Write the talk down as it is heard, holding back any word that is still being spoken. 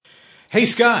Hey,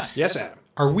 Scott. Yes, Adam.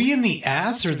 Are we in the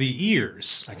ass or the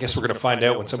ears? I guess we're going to find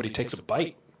out when somebody takes a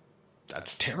bite.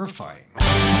 That's terrifying.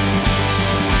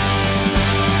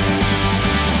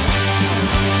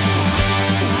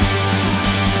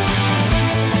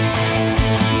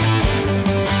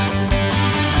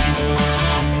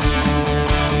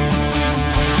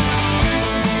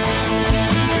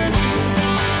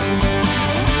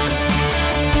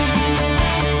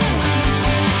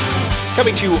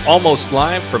 Coming to you almost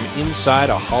live from inside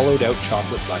a hollowed-out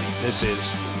chocolate bunny. This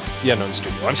is the Unknown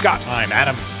Studio. I'm Scott. I'm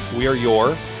Adam. We are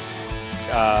your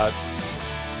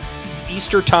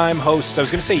Easter time hosts. I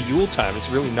was going to say Yule time. It's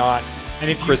really not.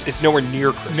 And if it's nowhere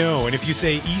near Christmas. No, and if you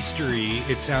say Eastery,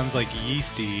 it sounds like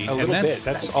yeasty. A little bit.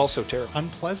 That's also terrible.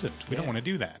 Unpleasant. We don't want to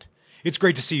do that. It's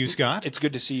great to see you, Scott. It's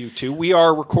good to see you, too. We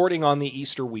are recording on the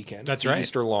Easter weekend. That's right.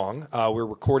 Easter long. We're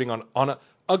recording on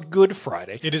a Good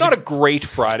Friday. It is not a great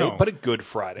Friday, No. but a Good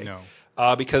Friday.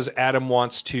 No. Because Adam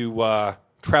wants to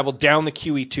travel down the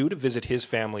QE2 to visit his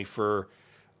family for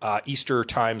Easter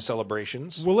time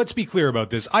celebrations. Well, let's be clear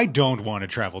about this. I don't want to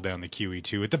travel down the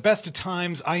QE2. At the best of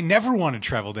times, I never want to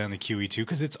travel down the QE2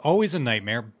 because it's always a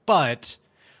nightmare, but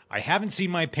I haven't seen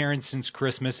my parents since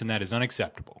Christmas, and that is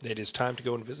unacceptable. It is time to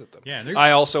go and visit them. Yeah,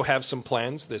 I also have some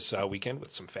plans this weekend with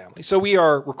some family. So we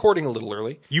are recording a little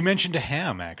early. You mentioned a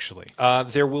ham, actually.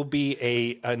 There will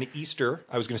be an Easter.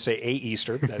 I was going to say a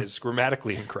Easter. That is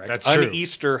grammatically incorrect. That's true. An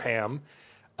Easter ham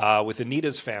with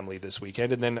Anita's family this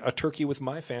weekend, and then a turkey with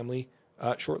my family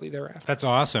shortly thereafter. That's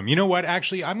awesome. You know what?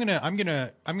 Actually, I'm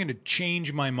gonna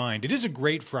change my mind. It is a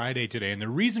great Friday today, and the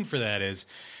reason for that is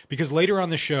because later on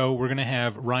the show we're gonna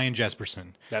have Ryan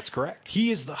Jespersen. That's correct.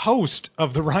 He is the host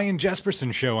of the Ryan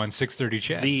Jespersen Show on 630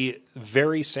 Chat. The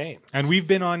very same. And we've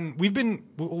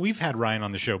had Ryan on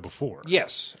the show before.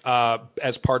 Yes,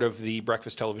 as part of the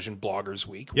Breakfast Television Bloggers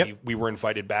Week. Yep. We were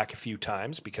invited back a few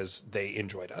times because they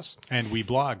enjoyed us. And we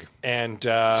blog. And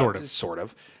Sort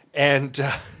of. And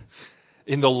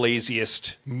in the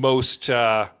laziest, most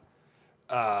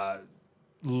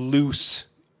loose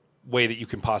way that you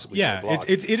can possibly say blog.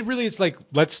 It really is like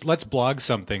let's blog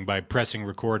something by pressing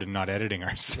record and not editing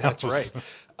ourselves. That's right.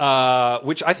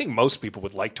 Which I think most people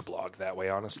would like to blog that way,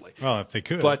 honestly. Well, if they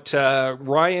could. But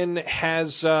Ryan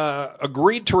has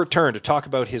agreed to return to talk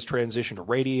about his transition to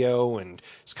radio and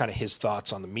it's kind of his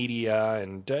thoughts on the media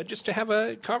and just to have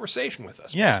a conversation with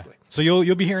us. Yeah. Basically. So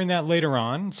you'll be hearing that later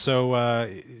on. So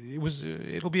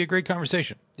it'll be a great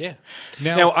conversation. Yeah.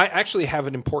 Now I actually have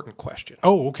an important question.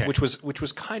 Oh, okay. Which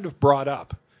was kind of brought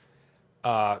up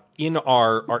in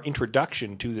our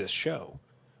introduction to this show.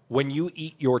 When you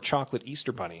eat your chocolate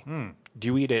Easter bunny, do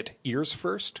you eat it ears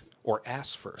first or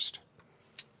ass first?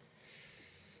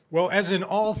 Well, as in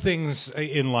all things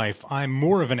in life, I'm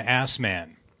more of an ass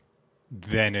man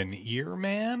than an ear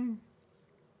man.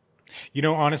 You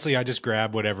know, honestly, I just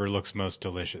grab whatever looks most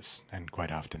delicious, and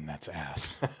quite often that's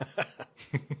ass.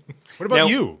 What about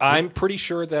you? I'm pretty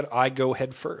sure that I go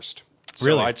head first. So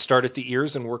Really? I'd start at the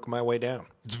ears and work my way down.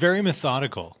 It's very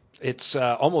methodical. It's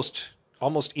almost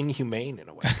inhumane in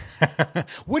a way.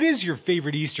 What is your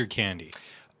favorite Easter candy?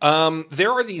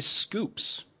 There are these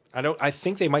scoops. I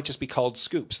think they might just be called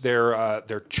scoops.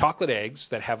 They're chocolate eggs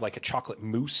that have like a chocolate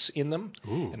mousse in them,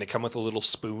 and they come with a little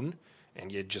spoon,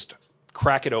 and you just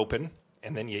crack it open,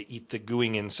 and then you eat the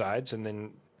gooing insides, and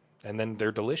then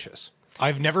they're delicious.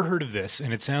 I've never heard of this,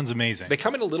 and it sounds amazing. They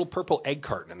come in a little purple egg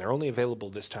carton, and they're only available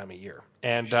this time of year.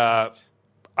 And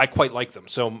I quite like them.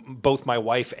 So both my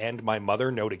wife and my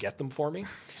mother know to get them for me,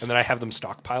 and then I have them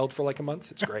stockpiled for like a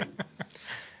month. It's great.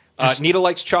 Nita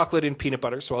likes chocolate and peanut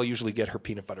butter, so I'll usually get her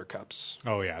peanut butter cups.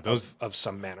 Oh, yeah. Those of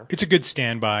some manner. It's a good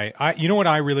standby. You know what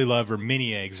I really love are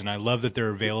mini eggs, and I love that they're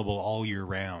available all year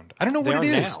round. I don't know what it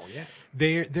is. Now,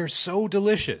 yeah. They're so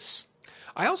delicious.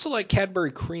 I also like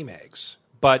Cadbury cream eggs,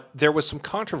 but there was some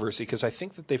controversy because I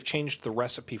think that they've changed the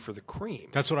recipe for the cream.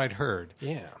 That's what I'd heard.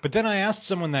 Yeah. But then I asked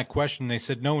someone that question. They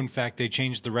said, no, in fact, they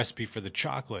changed the recipe for the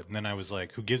chocolate. And then I was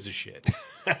like, who gives a shit?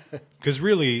 Because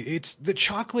really, the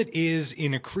chocolate is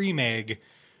in a cream egg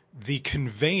the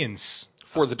conveyance.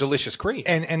 For the delicious cream.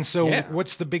 And so Yeah.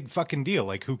 what's the big fucking deal?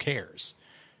 Like, who cares?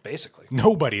 Basically.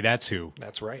 Nobody, that's who.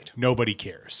 That's right. Nobody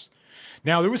cares.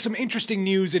 Now, there was some interesting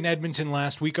news in Edmonton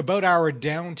last week about our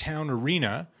downtown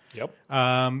arena. Yep.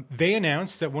 They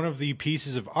announced that one of the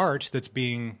pieces of art that's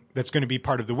going to be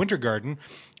part of the Winter Garden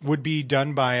would be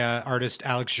done by artist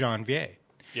Alex Janvier.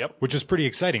 Yep. Which is pretty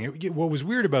exciting. What was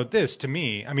weird about this to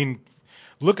me, I mean,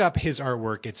 look up his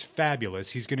artwork. It's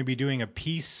fabulous. He's going to be doing a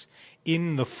piece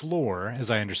in the floor, as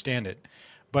I understand it.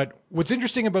 But what's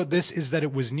interesting about this is that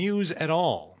it was news at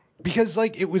all. Because,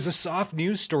 like, it was a soft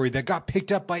news story that got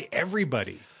picked up by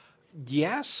everybody.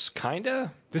 Yes, kind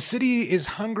of. The city is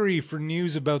hungry for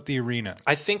news about the arena.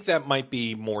 I think that might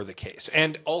be more the case.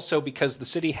 And also because the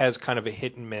city has kind of a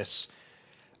hit and miss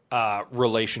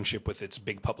relationship with its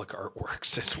big public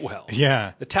artworks as well.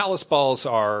 Yeah. The Talus balls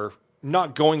are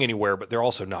not going anywhere, but they're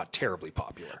also not terribly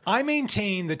popular. I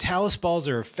maintain the Talus balls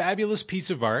are a fabulous piece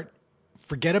of art.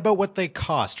 Forget about what they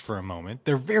cost for a moment.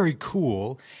 They're very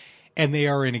cool, and they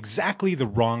are in exactly the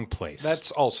wrong place.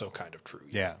 That's also kind of true.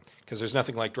 Yeah. Because there's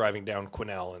nothing like driving down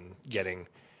Quesnel and getting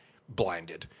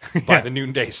blinded by the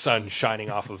noonday sun shining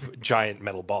off of giant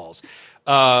metal balls.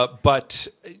 But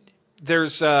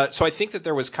there's so I think that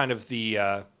there was kind of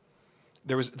the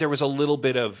there was a little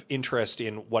bit of interest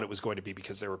in what it was going to be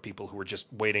because there were people who were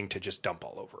just waiting to just dump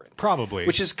all over it. Probably.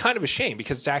 Which is kind of a shame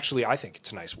because it's actually, I think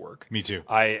it's nice work. Me too.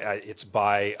 It's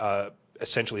by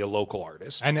essentially a local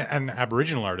artist. And an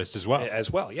Aboriginal artist as well. As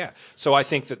well, yeah. So I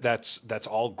think that's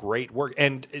all great work.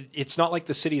 And it's not like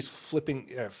the city's footing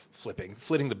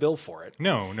the bill for it.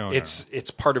 No.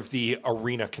 It's part of the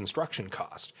arena construction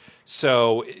cost.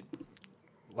 So,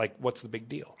 what's the big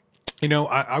deal? You know,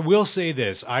 I will say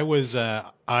this. I was an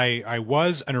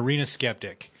arena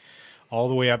skeptic all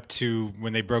the way up to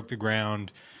when they broke the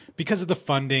ground because of the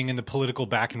funding and the political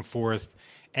back and forth.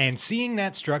 And seeing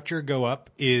that structure go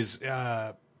up is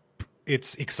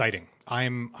it's exciting.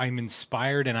 I'm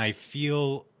inspired and I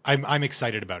feel I'm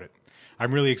excited about it.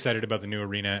 I'm really excited about the new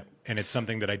arena, and it's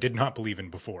something that I did not believe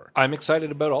in before. I'm excited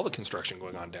about all the construction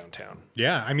going on downtown.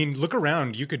 Yeah, I mean, look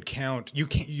around. You could count. You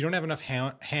don't have enough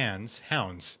hounds.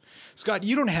 Scott,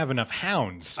 you don't have enough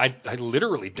hounds. I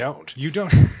literally don't. You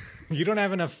don't. You don't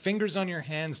have enough fingers on your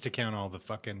hands to count all the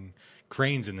fucking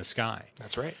cranes in the sky.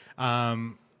 That's right.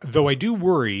 Though I do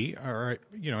worry, or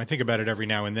I think about it every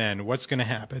now and then. What's going to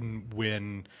happen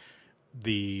when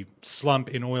the slump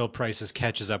in oil prices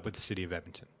catches up with the city of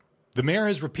Edmonton? The mayor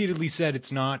has repeatedly said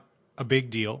it's not a big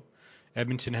deal.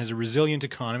 Edmonton has a resilient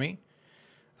economy.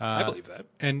 I believe that.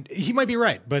 And he might be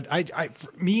right, but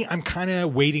for me, I'm kind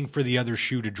of waiting for the other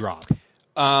shoe to drop.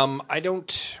 I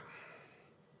don't...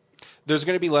 There's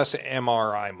going to be less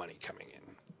MRI money coming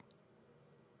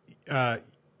in.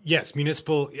 Yes,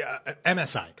 municipal...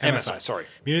 MSI, sorry.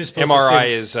 Municipal MRI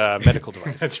is medical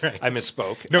device. That's right. I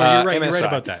misspoke. No, you're right. MSI. You're right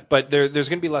about that. But there's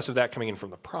going to be less of that coming in from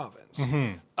the province.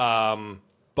 Mm-hmm.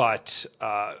 But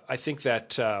I think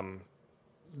that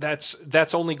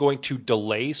that's only going to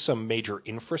delay some major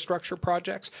infrastructure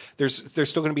projects. There's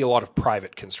still going to be a lot of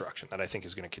private construction that I think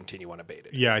is going to continue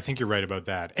unabated. Yeah, I think you're right about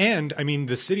that. And I mean,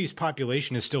 the city's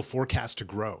population is still forecast to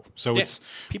grow. So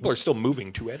people are still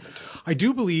moving to Edmonton. I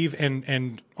do believe,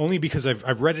 and only because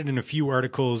I've read it in a few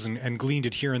articles and gleaned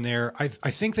it here and there, I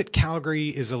think that Calgary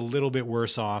is a little bit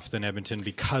worse off than Edmonton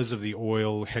because of the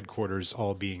oil headquarters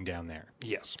all being down there.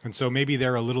 Yes. And so maybe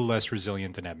they're a little less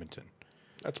resilient than Edmonton.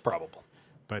 That's probable.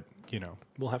 But,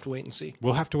 we'll have to wait and see.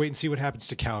 We'll have to wait and see what happens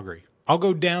to Calgary. I'll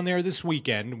go down there this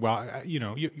weekend. Well,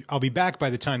 I'll be back by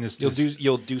the time this...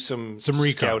 You'll do some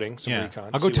scouting, some recon.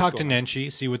 I'll go talk to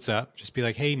Nenshi, see what's up. Just be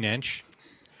like, hey, Nensh.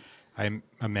 I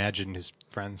imagine his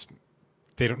friends...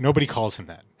 Nobody calls him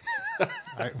that.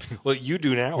 Well, you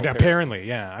do now. Apparently,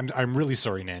 yeah. I'm really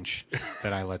sorry, Nensh,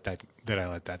 that I let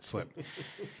that slip.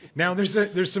 Now,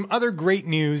 there's some other great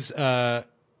news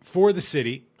for the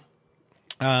city.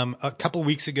 A couple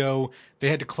weeks ago, they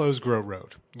had to close Groat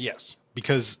Road. Yes.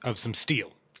 Because of some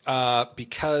steel.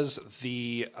 Because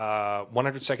the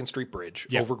 102nd Street Bridge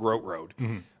over Groat Road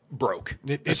broke,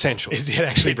 essentially. It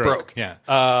actually broke.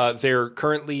 Yeah. They're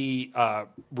currently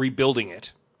rebuilding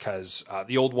it because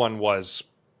the old one was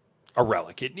a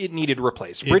relic. It needed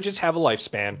replaced. Bridges have a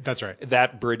lifespan. That's right.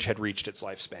 That bridge had reached its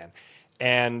lifespan.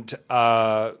 And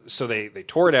so they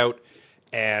tore it out,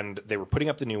 and they were putting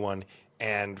up the new one.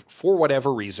 And for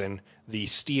whatever reason, the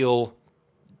steel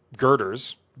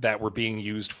girders that were being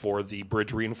used for the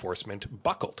bridge reinforcement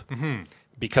buckled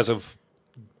because of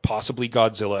possibly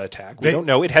Godzilla attack. We don't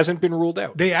know. It hasn't been ruled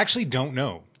out. They actually don't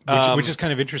know, which is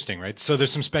kind of interesting, right? So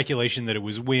there's some speculation that it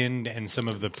was wind and some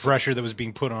of the pressure that was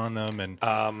being put on them.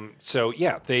 And so,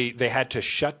 yeah, they had to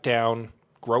shut down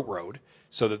Groat Road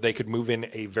so that they could move in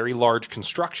a very large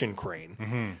construction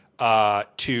crane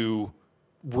to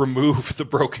remove the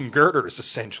broken girders,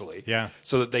 essentially,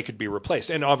 so that they could be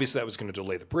replaced. And obviously that was going to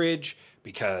delay the bridge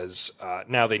because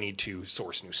now they need to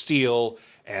source new steel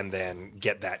and then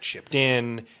get that shipped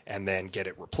in and then get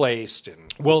it replaced.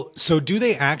 And well, so do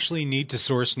they actually need to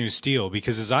source new steel?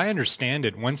 Because as I understand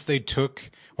it, once they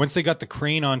got the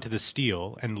crane onto the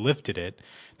steel and lifted it,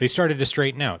 they started to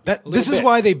straighten out. This is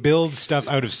why they build stuff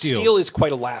out of steel. Steel is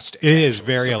quite elastic. It is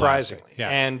very surprisingly. elastic. Yeah.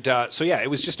 And so, yeah, it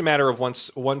was just a matter of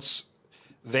once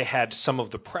they had some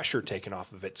of the pressure taken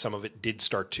off of it. Some of it did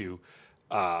start to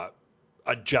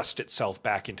adjust itself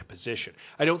back into position.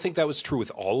 I don't think that was true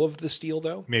with all of the steel,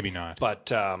 though. Maybe not.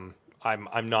 But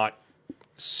I'm not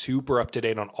super up to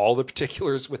date on all the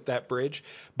particulars with that bridge.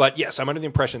 But yes, I'm under the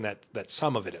impression that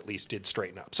some of it at least did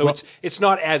straighten up. So it's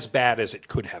not as bad as it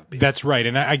could have been. That's right.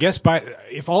 And I guess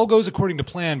if all goes according to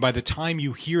plan, by the time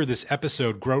you hear this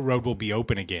episode, Groat Road will be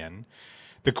open again.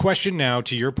 The question now,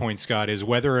 to your point, Scott, is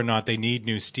whether or not they need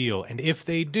new steel. And if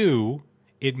they do,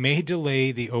 it may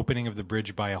delay the opening of the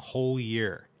bridge by a whole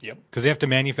year. Yep. Because they have to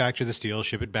manufacture the steel,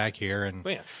 ship it back here. And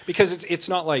well, yeah, because it's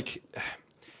not like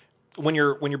when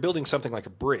you're building something like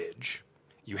a bridge,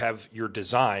 you have your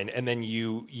design, and then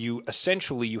you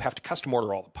essentially you have to custom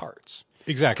order all the parts.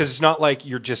 Exactly. Because it's not like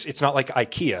it's not like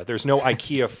IKEA. There's no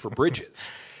IKEA for bridges.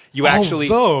 You actually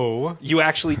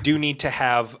do need to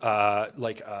have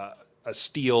a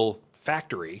steel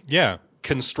factory. Yeah.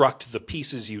 Construct the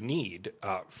pieces you need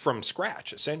from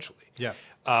scratch, essentially. Yeah.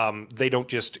 They don't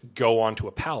just go onto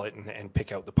a pallet and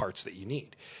pick out the parts that you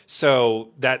need.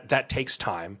 So that takes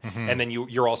time. Mm-hmm. And then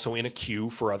you're also in a queue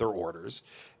for other orders.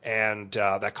 And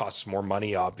that costs more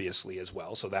money, obviously, as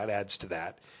well. So that adds to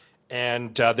that.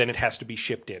 And then it has to be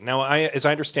shipped in. Now, as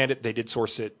I understand it, they did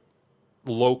source it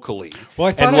locally.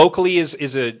 Well, locally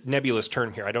is a nebulous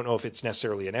term here. I don't know if it's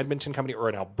necessarily an Edmonton company or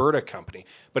an Alberta company,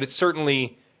 but it's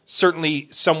certainly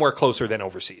somewhere closer than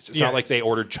overseas. It's not like they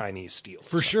ordered Chinese steel.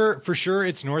 For sure,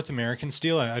 it's North American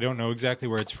steel. I don't know exactly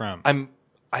where it's from.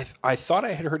 I thought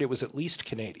I had heard it was at least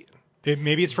Canadian.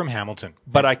 Maybe it's from Hamilton,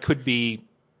 but I could be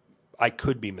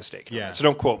mistaken. Yeah. On that, so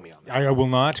don't quote me on that. I will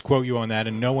not quote you on that,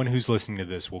 and no one who's listening to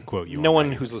this will quote you. No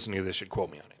one who's listening to this should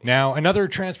quote me on it. Now, another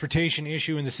transportation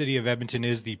issue in the city of Edmonton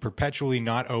is the perpetually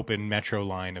not open metro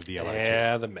line of the LRT.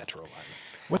 Yeah, the metro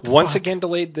line. Once again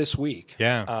delayed this week.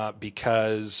 Yeah.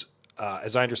 Because,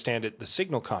 as I understand it, the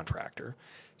signal contractor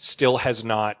still has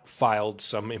not filed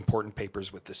some important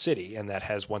papers with the city, and that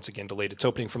has once again delayed its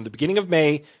opening from the beginning of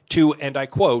May to, and I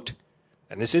quote,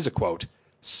 and this is a quote,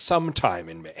 sometime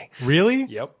in May. Really?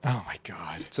 Yep. Oh, my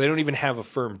God. So they don't even have a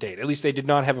firm date. At least they did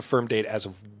not have a firm date as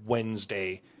of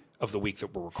Wednesday of the week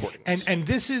that we're recording this. And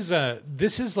this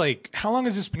is like, how long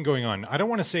has this been going on? I don't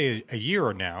want to say a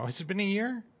year now. Has it been a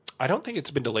year? I don't think it's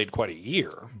been delayed quite a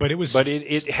year. But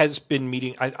it has been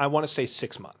meeting, I want to say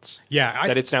 6 months. Yeah.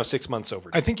 That it's now 6 months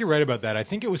overdue. I think you're right about that. I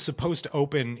think it was supposed to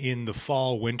open in the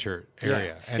fall-winter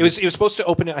area. Yeah. It was supposed to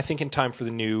open, I think, in time for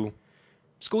the new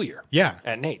school year. Yeah.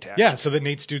 At NAIT, actually. Yeah, so that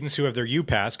NAIT students who have their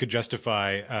U-Pass could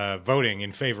justify voting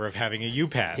in favor of having a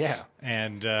U-Pass. Yeah.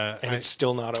 And it's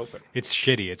still not open. It's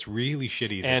shitty. It's really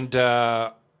shitty.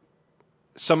 And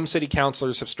some city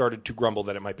councilors have started to grumble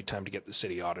that it might be time to get the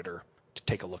city auditor to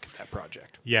take a look at that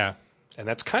project. Yeah. And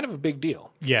that's kind of a big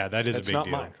deal. Yeah, that is a big deal. That's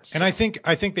not minor. So. And I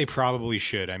think they probably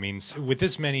should. I mean, with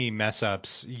this many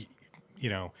mess-ups,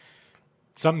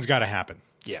 something's got to happen.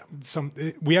 Yeah.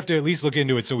 We have to at least look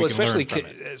into it so we can learn from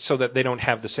it. So that they don't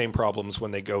have the same problems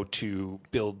when they go to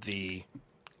build the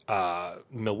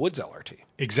Mill Woods LRT.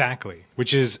 Exactly.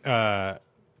 Which is, right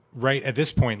at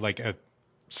this point, like a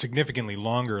significantly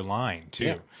longer line, too.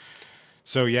 Yeah.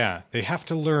 So, yeah, they have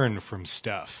to learn from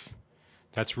stuff.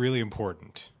 That's really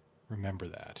important. Remember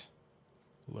that.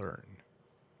 Learn.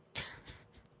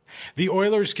 The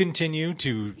Oilers continue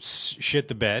to shit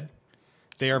the bed.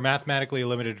 They are mathematically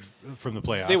eliminated from the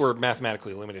playoffs. They were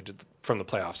mathematically eliminated from the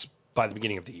playoffs by the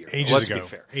beginning of the year. Ages Be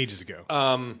fair. Ages ago.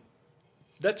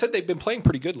 That said, they've been playing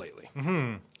pretty good lately.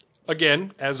 Mm-hmm.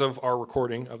 Again, as of our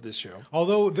recording of this show.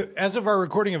 Although, as of our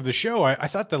recording of the show, I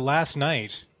thought the last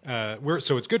night...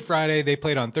 so it's Good Friday. They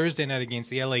played on Thursday night against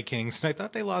the LA Kings, and I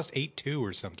thought they lost 8-2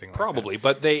 or something like Probably,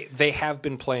 that. But they have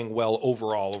been playing well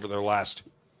overall over their last,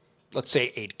 let's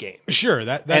say, 8 games. Sure,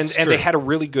 that's true. And they had a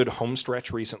really good home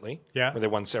stretch recently, where they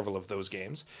won several of those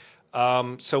games.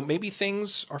 So maybe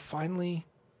things are finally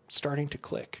starting to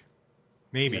click.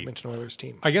 Maybe. The Edmonton Oilers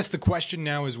team. I guess the question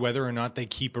now is whether or not they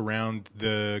keep around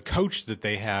the coach that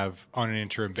they have on an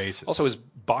interim basis. Also, is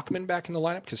Bachman back in the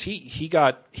lineup? Because he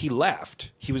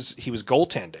left. He was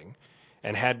goaltending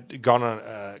and had gone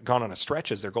on a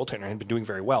stretch as their goaltender and had been doing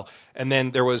very well. And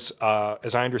then there was,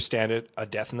 as I understand it, a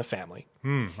death in the family.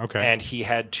 Okay. And he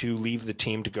had to leave the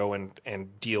team to go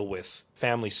and deal with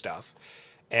family stuff.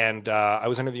 And I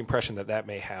was under the impression that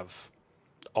may have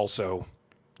also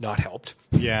not helped.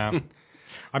 Yeah.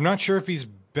 I'm not sure if he's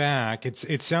back.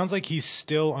 It sounds like he's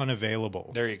still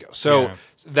unavailable. There you go. So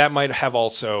that might have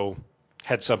also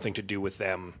had something to do with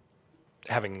them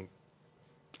having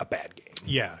a bad game.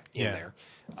 Yeah, in yeah. there.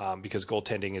 Because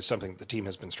goaltending is something the team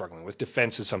has been struggling with.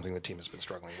 Defense is something the team has been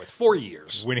struggling with for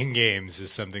years. Winning games is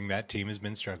something that team has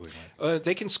been struggling with.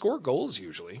 They can score goals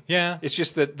usually. Yeah. It's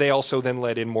just that they also then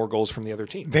let in more goals from the other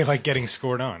team. They like getting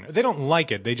scored on. They don't like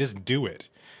it. They just do it.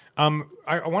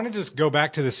 I want to just go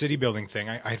back to the city building thing.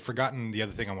 I had forgotten the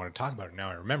other thing I want to talk about, and now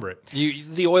I remember it.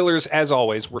 The Oilers, as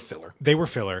always, were filler. They were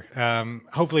filler.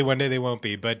 Hopefully one day they won't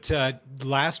be. But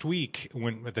last week,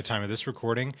 at the time of this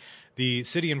recording, the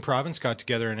city and province got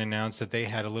together and announced that they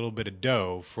had a little bit of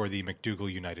dough for the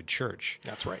McDougall United Church.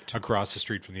 That's right. Across the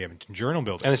street from the Edmonton Journal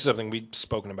building. And this is something we've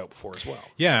spoken about before as well.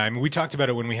 Yeah, I mean, we talked about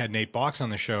it when we had Nate Box on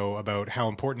the show about how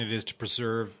important it is to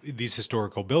preserve these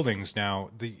historical buildings. Now,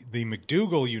 the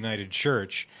McDougall United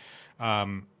Church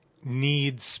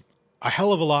needs a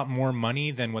hell of a lot more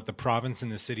money than what the province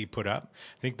and the city put up.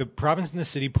 I think the province and the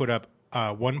city put up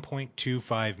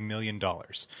 $1.25 million.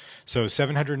 So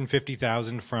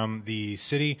 $750,000 from the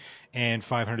city and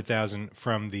 $500,000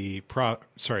 from the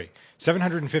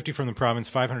 $750 from the province,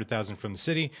 $500,000 from the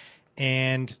city,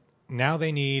 and now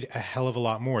they need a hell of a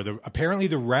lot more. Apparently,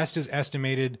 the rest is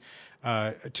estimated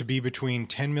to be between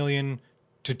 $10 million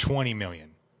to $20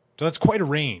 million. So that's quite a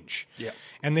range. Yeah.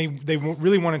 And they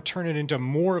really want to turn it into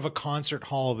more of a concert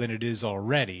hall than it is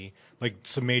already, like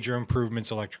some major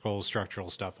improvements, electrical, structural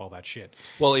stuff, all that shit.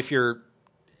 Well, if you're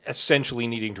essentially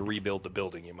needing to rebuild the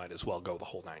building, you might as well go the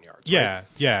whole 9 yards. Yeah, right?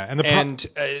 yeah. And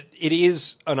it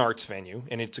is an arts venue,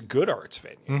 and it's a good arts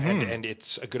venue, and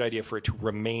it's a good idea for it to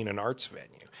remain an arts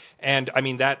venue. And, I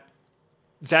mean, that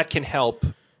can help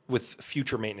with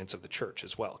future maintenance of the church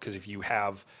as well, because if you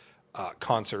have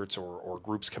concerts or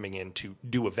groups coming in to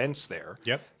do events there,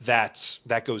 yep,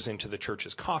 that goes into the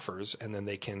church's coffers, and then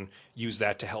they can use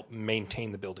that to help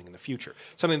maintain the building in the future.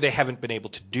 Something they haven't been able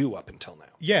to do up until now.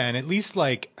 Yeah, and at least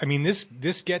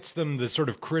this gets them the sort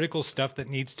of critical stuff that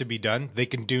needs to be done. They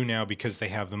can do now because they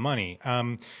have the money.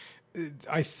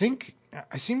 I seem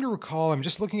to recall. I'm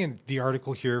just looking at the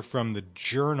article here from the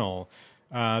Journal.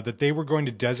 That they were going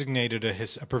to designate it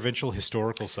a provincial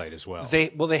historical site as well.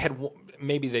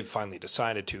 Maybe they've finally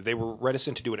decided to. They were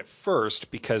reticent to do it at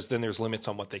first because then there's limits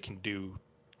on what they can do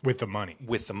with the money.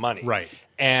 Right.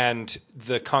 And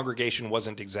the congregation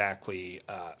wasn't exactly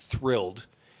thrilled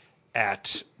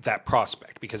at that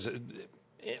prospect because,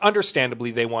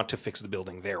 understandably, they want to fix the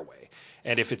building their way.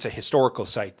 And if it's a historical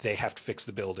site, they have to fix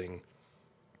the building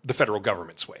the federal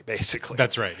government's way, basically.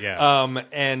 That's right, yeah.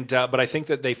 But I think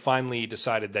that they finally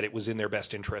decided that it was in their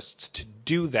best interests to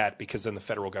do that because then the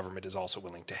federal government is also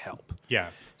willing to help. Yeah.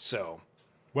 So,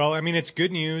 well, I mean, it's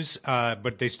good news,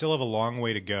 but they still have a long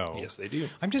way to go. Yes, they do.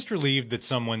 I'm just relieved that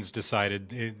someone's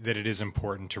decided that it is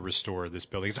important to restore this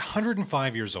building. It's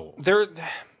 105 years old.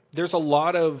 There's a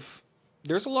lot of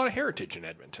heritage in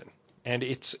Edmonton, and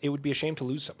it would be a shame to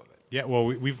lose some of it. Yeah, well,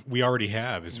 we already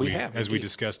have, as we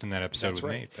discussed in that episode. That's with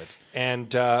right. Nate. But.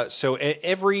 And so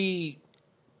every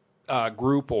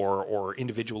group or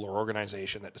individual or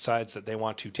organization that decides that they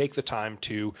want to take the time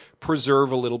to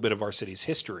preserve a little bit of our city's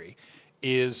history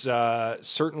is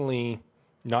certainly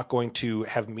not going to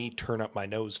have me turn up my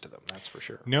nose to them. That's for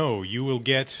sure. No, you will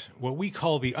get what we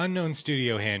call the unknown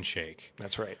studio handshake.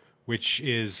 That's right. Which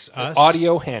is us.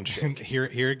 Audio handshake. Here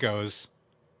it goes.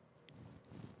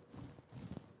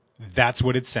 That's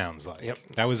what it sounds like. Yep.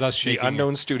 That was us shaking. The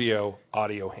unknown studio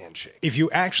audio handshake. If you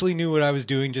actually knew what I was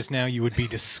doing just now, you would be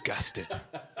disgusted.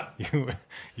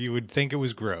 You would think it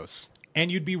was gross.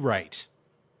 And you'd be right.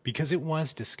 Because it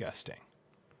was disgusting.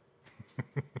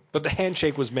 But the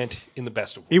handshake was meant in the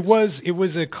best of ways. It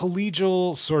was a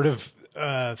collegial sort of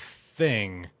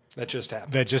thing. That just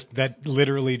happened. That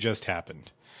literally just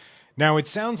happened. Now, it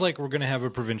sounds like we're going to have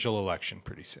a provincial election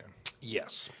pretty soon.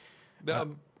 Yes.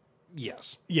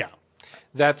 Yes. Yeah.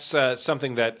 That's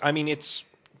something that, I mean, it's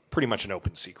pretty much an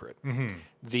open secret. Mm-hmm.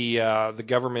 The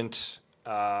government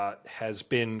has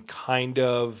been kind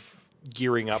of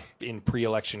gearing up in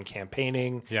pre-election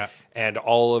campaigning. Yeah. And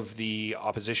all of the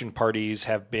opposition parties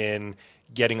have been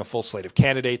getting a full slate of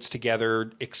candidates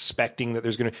together, expecting that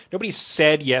nobody's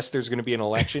said, yes, there's going to be an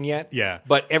election yet. Yeah.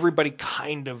 But everybody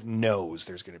kind of knows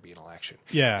there's going to be an election.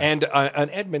 Yeah. And an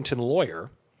Edmonton lawyer,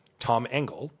 Tom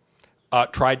Engel,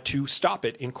 tried to stop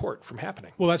it in court from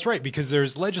happening. Well, that's right, because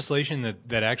there's legislation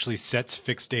that actually sets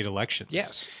fixed date elections.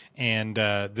 Yes. And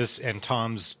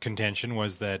Tom's contention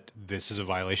was that this is a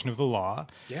violation of the law.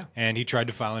 Yeah. And he tried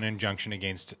to file an injunction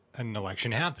against an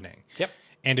election happening. Yep.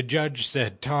 And a judge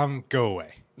said, Tom, go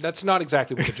away. That's not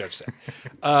exactly what the judge said.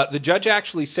 The judge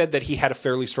actually said that he had a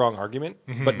fairly strong argument,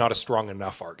 but not a strong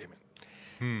enough argument.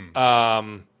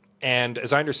 And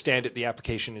as I understand it, the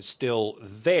application is still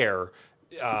there,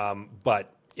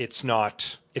 but it's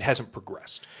not it hasn't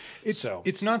progressed.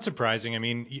 It's not surprising. I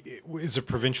mean, it's a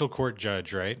provincial court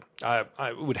judge, right?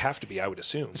 I would have to be, I would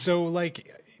assume. So,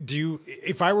 like,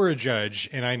 if I were a judge,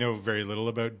 and I know very little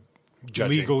about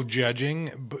legal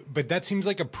judging, but that seems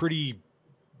like a pretty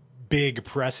big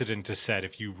precedent to set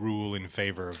if you rule in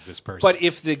favor of this person. But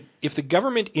if the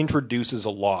government introduces a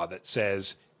law that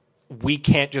says we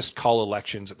can't just call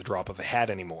elections at the drop of a hat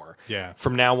anymore. Yeah.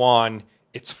 From now on,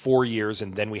 it's 4 years,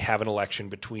 and then we have an election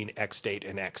between X date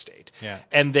and X date. Yeah.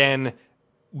 And then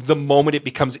the moment it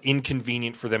becomes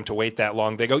inconvenient for them to wait that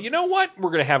long, they go, you know what?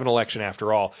 We're going to have an election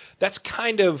after all. That's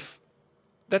kind of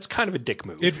a dick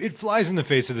move. It flies in the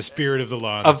face of the spirit of the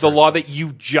law. That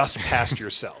you just passed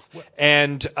yourself.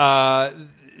 And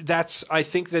I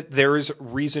think that there is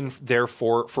reason,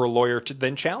 therefore, for a lawyer to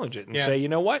then challenge it and say, you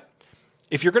know what?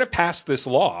 If you're going to pass this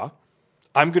law,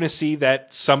 I'm going to see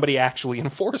that somebody actually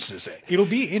enforces it. It'll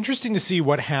be interesting to see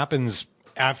what happens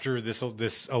after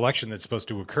this election that's supposed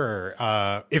to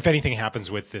occur, if anything happens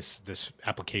with this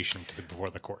application before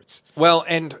the courts. Well,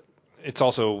 and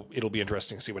it'll be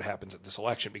interesting to see what happens at this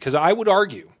election, because I would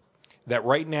argue that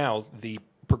right now the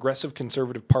Progressive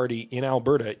Conservative Party in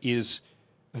Alberta is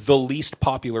the least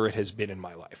popular it has been in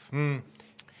my life.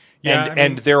 Yeah,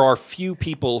 and there are few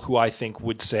people who I think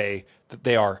would say that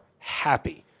they are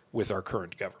happy with our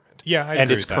current government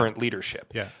and its current leadership.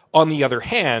 Yeah. On the other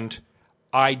hand,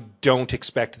 I don't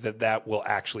expect that will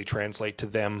actually translate to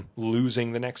them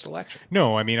losing the next election.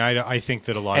 No, I mean, I think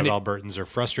that a lot of Albertans are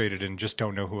frustrated and just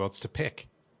don't know who else to pick.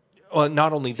 Well,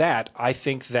 not only that, I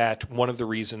think that one of the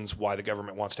reasons why the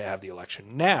government wants to have the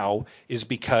election now is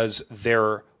because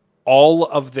all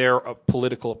of their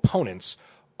political opponents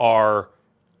are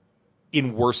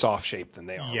in worse off shape than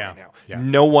they are right now. Yeah.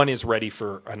 No one is ready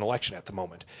for an election at the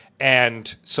moment.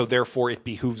 And so therefore it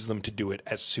behooves them to do it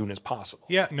as soon as possible.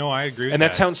 Yeah, no, I agree with that. And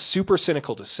that sounds super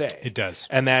cynical to say. It does.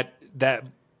 And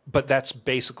but that's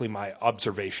basically my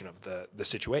observation of the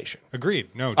situation.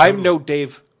 Agreed. No, totally. I'm no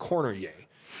Dave Cornelier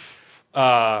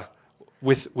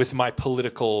with my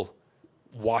political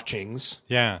watchings.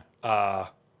 Yeah.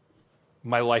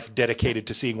 My life dedicated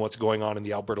to seeing what's going on in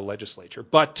the Alberta legislature.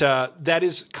 But that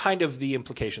is kind of the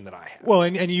implication that I have. Well,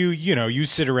 and you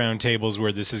sit around tables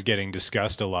where this is getting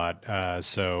discussed a lot,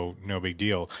 so no big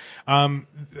deal.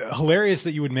 Hilarious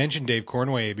that you would mention Dave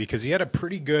Cornway, because he had a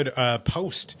pretty good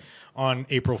post on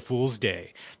April Fool's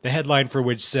Day. The headline for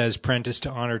which says, Prentice to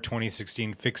honor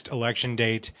 2016 fixed election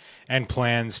date and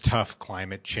plans tough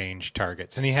climate change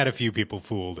targets. And he had a few people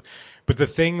fooled. But the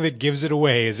thing that gives it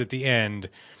away is at the end,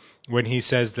 when he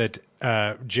says that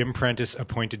Jim Prentice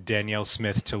appointed Danielle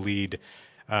Smith to lead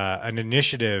an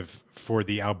initiative for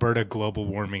the Alberta Global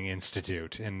Warming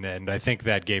Institute. And I think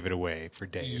that gave it away for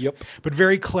Dave. Yep. But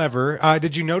very clever.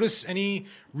 Did you notice any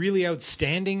really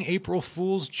outstanding April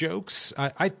Fool's jokes?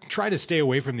 I try to stay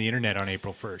away from the internet on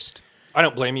April 1st. I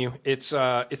don't blame you. It's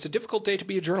a difficult day to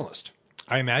be a journalist.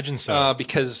 I imagine so.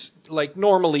 Because, like,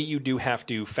 normally you do have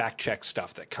to fact-check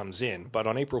stuff that comes in, but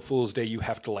on April Fool's Day you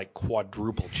have to, like,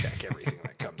 quadruple-check everything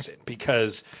that comes in.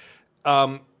 Because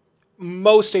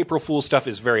most April Fool's stuff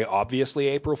is very obviously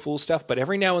April Fool's stuff, but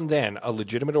every now and then a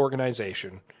legitimate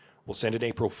organization will send an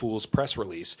April Fool's press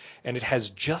release, and it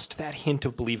has just that hint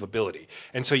of believability.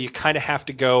 And so you kind of have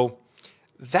to go,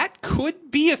 that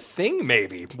could be a thing,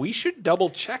 maybe. We should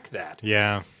double-check that.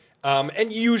 Yeah.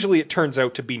 And usually it turns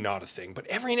out to be not a thing. But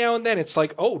every now and then it's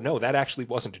like, oh, no, that actually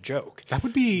wasn't a joke.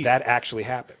 That actually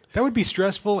happened. That would be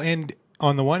stressful and,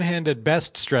 on the one hand, at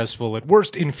best stressful, at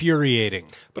worst infuriating.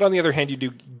 But on the other hand, you do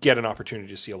get an opportunity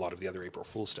to see a lot of the other April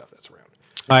Fool's stuff that's around.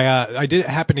 I did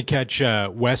happen to catch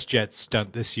WestJet's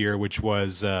stunt this year, which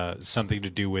was something to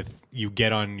do with you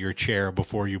get on your chair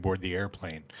before you board the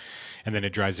airplane, and then it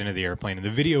drives into the airplane. And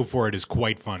the video for it is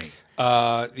quite funny.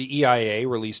 The EIA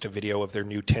released a video of their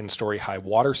new 10-story high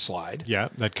water slide. Yeah,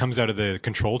 that comes out of the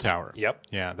control tower. Yep.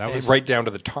 Yeah, that was right down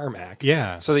to the tarmac.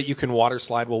 Yeah. So that you can water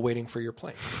slide while waiting for your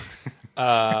plane.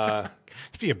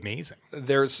 It'd be amazing.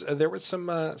 There was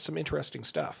some interesting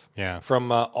stuff. Yeah.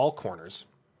 From all corners.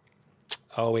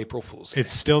 Oh, April Fool's Day.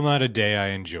 It's still not a day I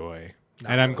enjoy.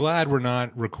 And I'm glad we're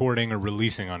not recording or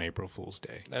releasing on April Fool's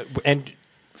Day. And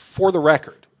for the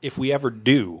record, if we ever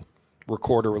do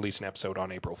record or release an episode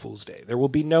on April Fool's Day, there will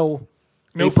be no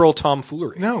April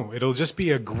tomfoolery. No, it'll just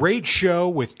be a great show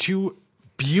with two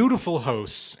beautiful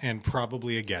hosts and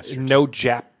probably a guest. No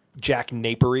Jack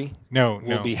Napery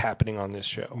will be happening on this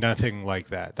show. Nothing like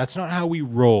that. That's not how we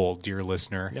roll, dear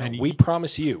listener. No, and we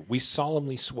promise you, we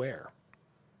solemnly swear,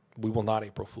 we will not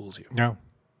April Fool's you. No.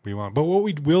 We won't. But what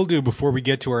we will do before we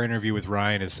get to our interview with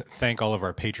Ryan is thank all of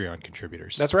our Patreon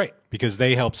contributors. That's right. Because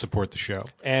they help support the show.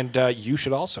 And you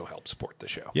should also help support the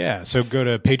show. Yeah, so go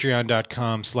to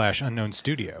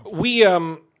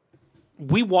patreon.com/unknownstudio.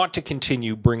 We want to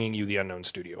continue bringing you the Unknown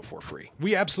Studio for free.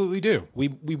 We absolutely do. We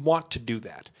want to do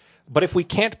that. But if we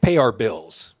can't pay our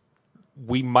bills,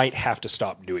 we might have to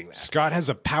stop doing that. Scott has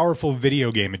a powerful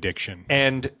video game addiction.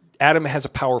 And Adam has a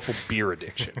powerful beer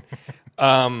addiction,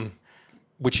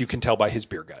 which you can tell by his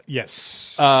beer gut.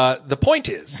 Yes. The point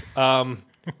is,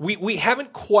 we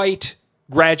haven't quite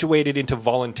graduated into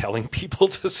volunteering people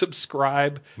to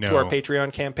subscribe to our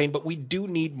Patreon campaign, but we do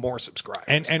need more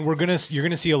subscribers. And you're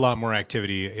gonna see a lot more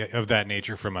activity of that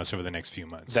nature from us over the next few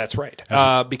months. That's right.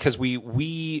 Because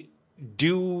we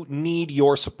do need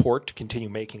your support to continue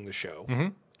making the show. Mm-hmm.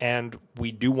 And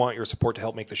we do want your support to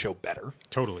help make the show better.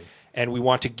 Totally. And we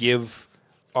want to give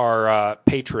our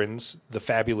patrons the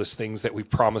fabulous things that we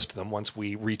promised them once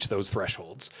we reach those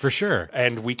thresholds. For sure.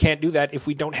 And we can't do that if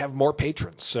we don't have more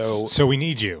patrons. So we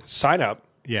need you. Sign up.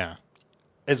 Yeah.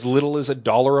 As little as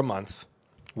 $1 a month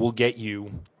will get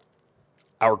you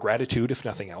our gratitude, if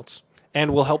nothing else,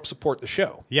 and will help support the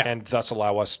show. Yeah. And thus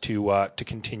allow us to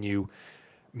continue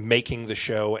making the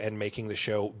show and making the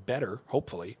show better,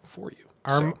 hopefully, for you.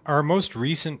 Our most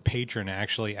recent patron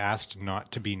actually asked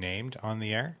not to be named on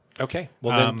the air. Okay.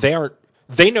 Well, then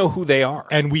they know who they are.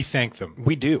 And we thank them.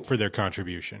 We do. For their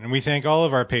contribution. And we thank all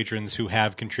of our patrons who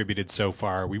have contributed so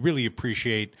far. We really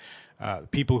appreciate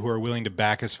people who are willing to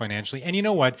back us financially. And you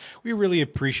know what? We really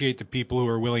appreciate the people who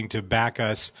are willing to back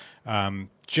us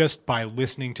just by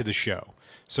listening to the show.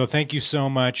 So thank you so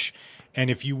much. And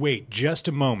if you wait just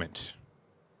a moment,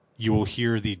 you will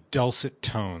hear the dulcet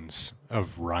tones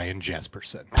of Ryan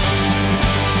Jespersen.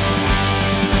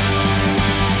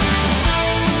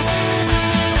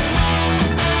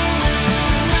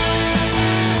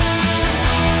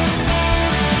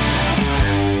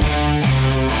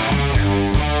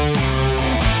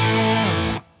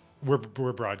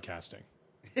 We're broadcasting.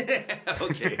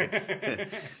 Okay.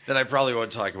 Then I probably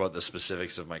won't talk about the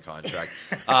specifics of my contract.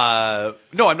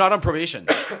 No, I'm not on probation.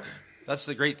 That's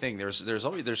the great thing. There's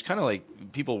kind of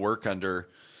like people work under,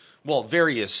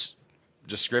 various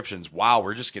descriptions. Wow,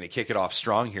 we're just going to kick it off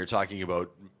strong here, talking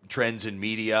about trends in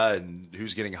media and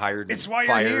who's getting hired. And it's why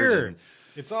fired you're here.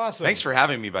 It's awesome. Thanks for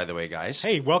having me, by the way, guys.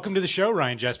 Hey, welcome to the show,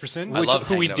 Ryan Jespersen. I love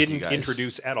who we hanging out with you didn't guys.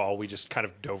 introduce at all. We just kind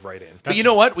of dove right in. But you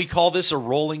know what? We call this a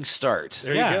rolling start.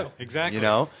 There you go. Exactly. You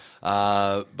know?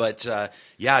 Wow,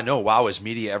 is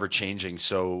media ever changing?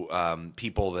 So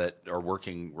people that are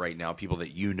working right now, people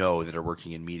that that are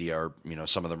working in media are,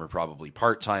 some of them are probably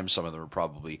part-time, some of them are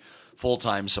probably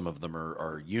full-time, some of them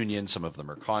are union, some of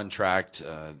them are contract.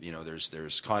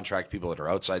 There's contract people that are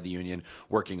outside the union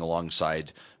working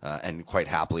alongside, and quite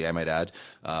happily, I might add,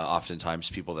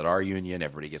 oftentimes people that are union,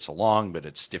 everybody gets along, but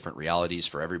it's different realities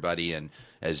for everybody. And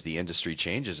as the industry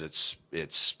changes, it's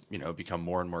become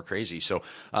more and more crazy. So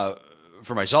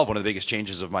for myself, one of the biggest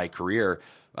changes of my career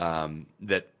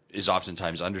that is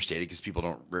oftentimes understated because people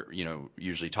don't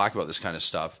usually talk about this kind of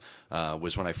stuff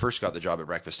was when I first got the job at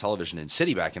Breakfast Television in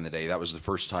City back in the day. That was the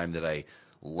first time that I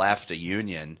left a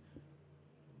union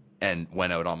and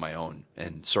went out on my own,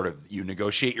 and sort of you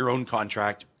negotiate your own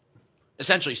contract,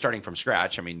 essentially starting from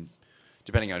scratch. I mean,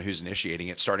 depending on who's initiating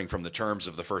it, starting from the terms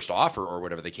of the first offer or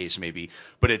whatever the case may be.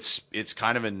 But it's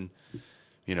kind of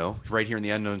right here in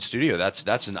the Unknown Studio.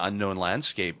 That's an unknown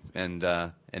landscape. And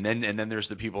then there's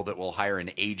the people that will hire an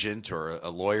agent or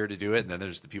a lawyer to do it, and then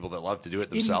there's the people that love to do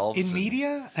it themselves. In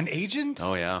media, an agent?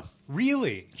 Oh yeah,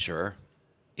 really? Sure.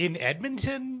 In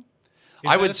Edmonton?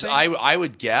 I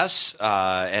would guess,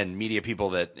 and media people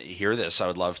that hear this, I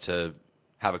would love to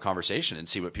have a conversation and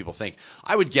see what people think.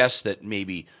 I would guess that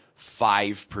maybe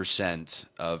 5%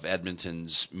 of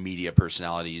Edmonton's media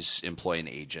personalities employ an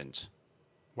agent.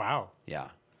 Wow. Yeah.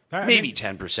 Maybe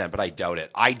 10%, but I doubt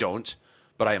it. I don't,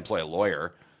 but I employ a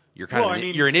lawyer. You're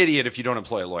you're an idiot if you don't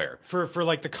employ a lawyer. For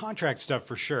like the contract stuff,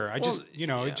 for sure.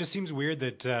 It just seems weird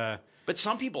that... But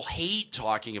some people hate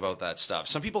talking about that stuff.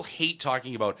 Some people hate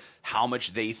talking about how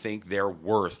much they think they're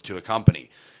worth to a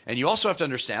company. And you also have to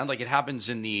understand, like it happens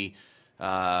in the...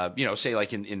 say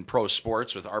like in pro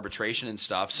sports with arbitration and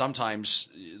stuff, sometimes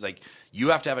like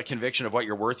you have to have a conviction of what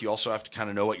you're worth. You also have to kind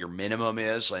of know what your minimum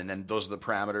is. And then those are the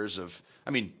parameters of,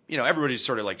 everybody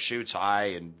sort of like shoots high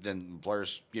and then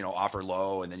employers, offer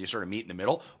low, and then you sort of meet in the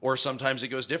middle. Or sometimes it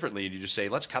goes differently and you just say,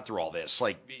 let's cut through all this.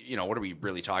 Like, what are we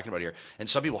really talking about here? And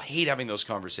some people hate having those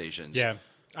conversations. Yeah.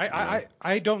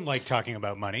 I don't like talking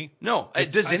about money. No.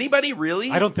 Does anybody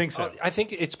really? I don't think so. I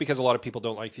think it's because a lot of people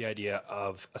don't like the idea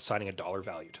of assigning a dollar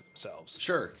value to themselves.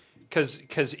 Sure. Because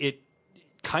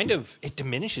it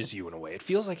diminishes you in a way. It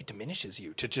feels like it diminishes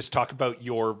you to just talk about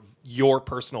your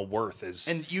personal worth as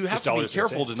and you have as to be dollars and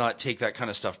careful to cents. not take that kind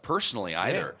of stuff personally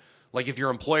either. Yeah. Like if your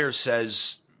employer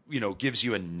says, gives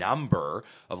you a number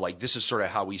of like, this is sort of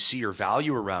how we see your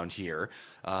value around here,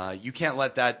 you can't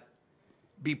let that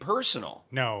be personal.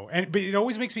 No, but it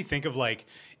always makes me think of like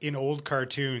in old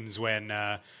cartoons when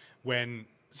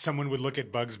someone would look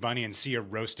at Bugs Bunny and see a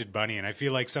roasted bunny, and I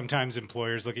feel like sometimes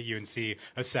employers look at you and see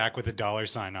a sack with a dollar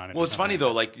sign on it. Well, it's funny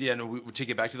though. Like, we take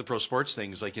it back to the pro sports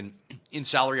things. Like in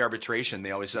salary arbitration,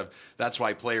 they always have. That's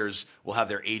why players will have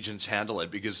their agents handle it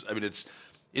because I mean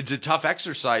it's a tough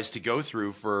exercise to go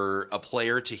through for a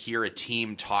player to hear a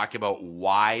team talk about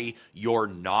why you're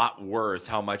not worth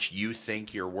how much you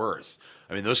think you're worth.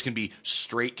 I mean, those can be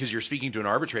straight because you're speaking to an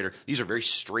arbitrator. These are very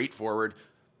straightforward,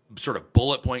 sort of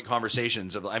bullet point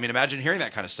conversations of, I mean, imagine hearing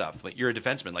that kind of stuff. Like, you're a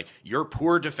defenseman, like, you're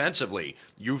poor defensively.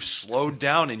 You've slowed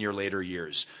down in your later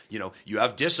years. You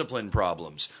have discipline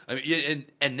problems. I mean,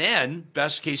 and then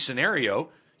best case scenario,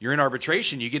 you're in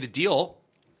arbitration, you get a deal,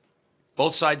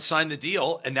 both sides sign the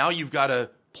deal, and now you've got to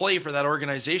play for that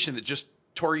organization that just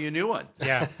tore you a new one.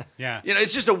 Yeah.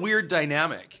 It's just a weird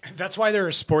dynamic. That's why there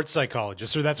are sports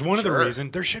psychologists, or that's one of the Sure.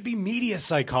 reasons there should be media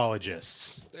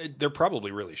psychologists. There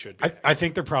probably really should be. I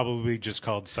think they're probably just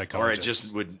called Or it psychologists.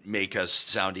 just would make us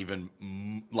sound even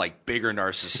like bigger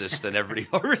narcissists than everybody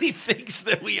already thinks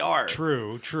that we are.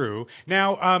 True.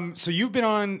 Now, so you've been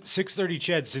on 630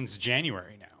 Ched since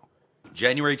January now,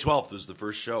 January 12th was the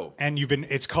first show. and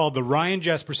it's called the Ryan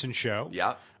Jespersen Show.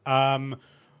 Yeah.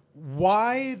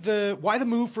 Why the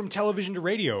move from television to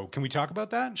radio? Can we talk about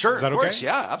that? Sure, Is that of course. okay?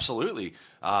 Yeah, absolutely.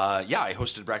 I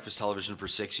hosted breakfast television for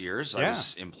 6 years. I Yeah.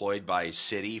 was employed by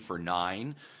City for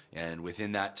 9. And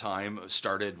within that time,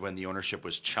 started when the ownership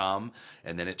was Chum,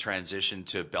 and then it transitioned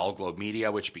to Bell Globe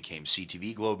Media, which became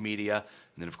CTV Globe Media.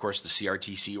 And then, of course, the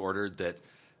CRTC ordered that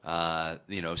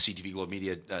CTV Globe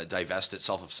Media divest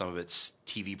itself of some of its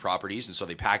TV properties. And so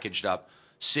they packaged up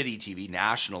CityTV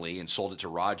nationally and sold it to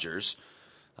Rogers.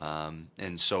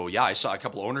 And so, I saw a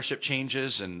couple of ownership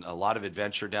changes and a lot of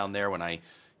adventure down there. When I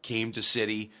came to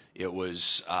City, it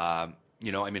was,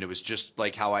 it was just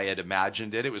like how I had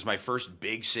imagined it. It was my first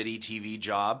big City TV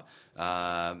job,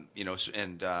 and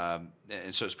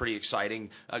so it's pretty exciting.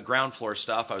 Ground floor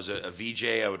stuff. I was a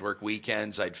VJ. I would work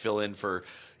weekends. I'd fill in for,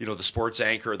 the sports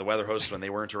anchor or the weather host when they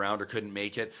weren't around or couldn't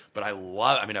make it. But I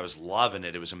was loving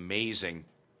it. It was amazing.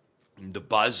 The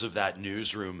buzz of that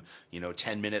newsroom,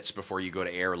 10 minutes before you go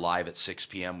to air live at 6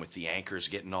 p.m. with the anchors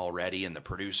getting all ready and the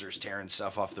producers tearing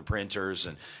stuff off the printers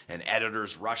and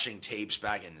editors rushing tapes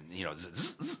back and,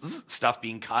 stuff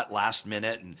being cut last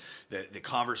minute and the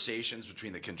conversations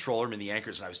between the control room and the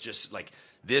anchors. And I was just like,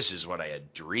 this is what I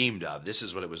had dreamed of. This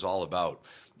is what it was all about.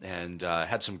 And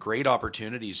had some great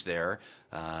opportunities there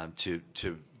to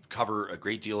cover a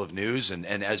great deal of news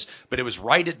but it was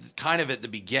right at the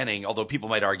beginning, although people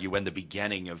might argue when the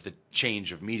beginning of the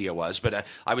change of media was, but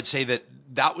I would say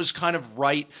that was kind of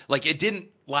right. Like, it didn't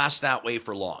last that way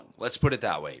for long. Let's put it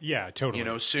that way. Yeah,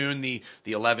 totally. Soon the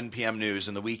 11 p.m. news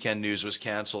and the weekend news was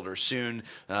canceled, or soon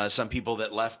some people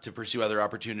that left to pursue other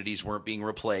opportunities weren't being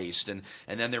replaced. And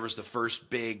then there was the first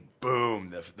big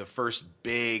boom, the first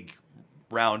big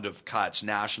round of cuts,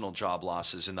 national job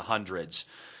losses in the hundreds.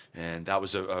 And that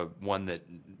was a one that,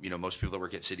 most people that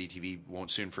work at City TV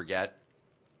won't soon forget.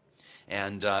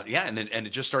 And it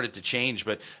just started to change.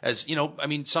 But as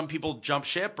some people jump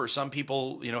ship, or some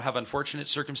people, have unfortunate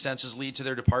circumstances lead to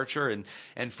their departure.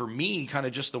 And for me, kind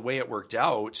of just the way it worked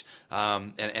out,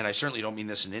 and I certainly don't mean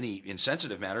this in any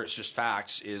insensitive manner, it's just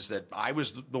facts, is that I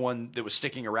was the one that was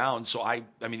sticking around. So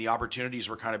the opportunities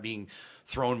were kind of being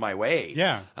thrown my way.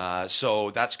 Yeah. So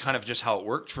that's kind of just how it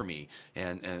worked for me,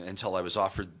 and until I was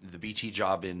offered the BT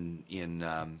job in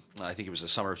I think it was the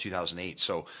summer of 2008.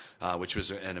 So, which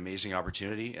was an amazing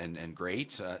opportunity and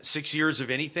great. 6 years of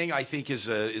anything, I think, is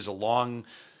a long,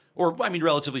 or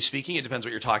relatively speaking, it depends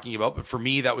what you're talking about. But for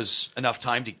me, that was enough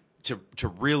time to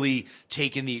really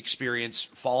take in the experience,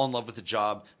 fall in love with the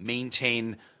job,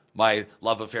 maintain my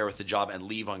love affair with the job, and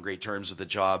leave on great terms with the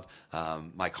job.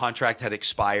 My contract had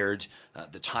expired.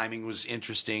 The timing was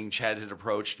interesting. Chad had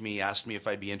approached me, asked me if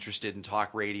I'd be interested in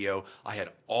talk radio. I had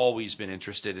always been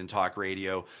interested in talk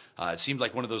radio. It seemed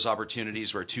like one of those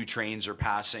opportunities where two trains are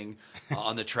passing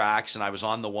on the tracks, and I was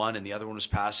on the one and the other one was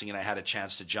passing, and I had a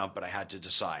chance to jump, but I had to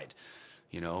decide.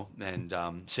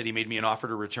 And City made me an offer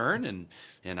to return,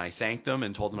 and I thanked them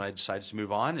and told them I decided to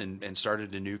move on and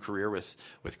started a new career with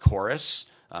Chorus.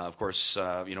 Of course,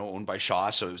 owned by Shaw,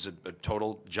 so it was a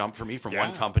total jump for me from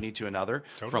one company to another,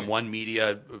 from one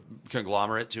media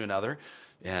conglomerate to another.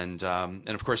 And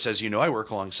of course, as you know, I work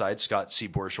alongside Scott C.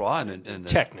 Bourgeois and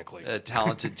Technically. a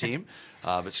talented team.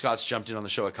 But Scott's jumped in on the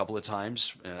show a couple of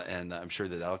times, and I'm sure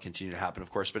that that'll continue to happen,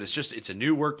 of course. But it's a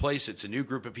new workplace. It's a new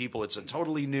group of people. It's a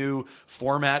totally new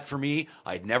format for me.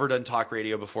 I'd never done talk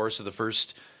radio before, so the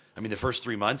first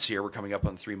 3 months here, we're coming up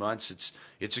on 3 months.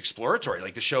 It's exploratory.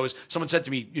 Like the show is, someone said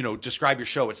to me, describe your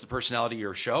show. What's the personality of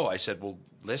your show? I said, well,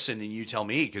 listen and you tell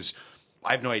me, because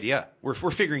I have no idea. We're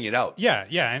figuring it out. Yeah.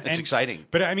 It's exciting.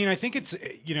 But I mean, I think it's,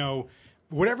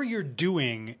 whatever you're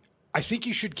doing, I think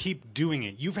you should keep doing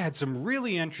it. You've had some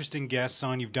really interesting guests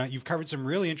on. You've covered some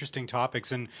really interesting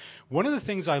topics. And one of the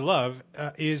things I love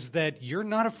is that you're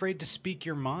not afraid to speak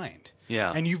your mind.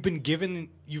 Yeah. And you've been given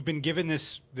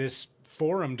this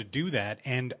forum to do that.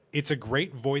 And it's a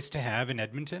great voice to have in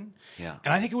Edmonton. Yeah.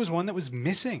 And I think it was one that was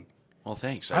missing. Well,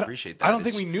 thanks. I appreciate that. I don't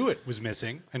think we knew it was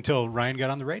missing until Ryan got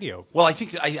on the radio. Well, I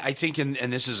think, and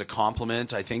this is a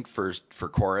compliment. I think for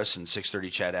Chorus and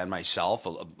 630 Ched and myself,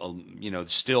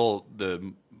 still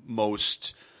the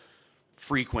most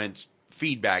frequent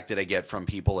feedback that I get from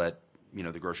people at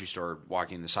the grocery store,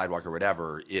 walking the sidewalk or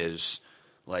whatever, is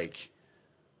like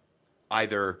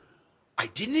either I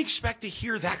didn't expect to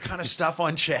hear that kind of stuff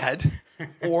on Ched,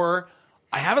 or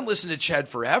I haven't listened to Ched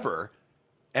forever.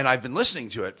 And I've been listening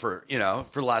to it for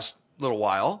the last little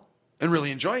while and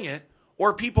really enjoying it,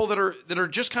 or people that are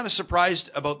just kind of surprised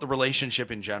about the relationship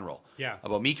in general. Yeah.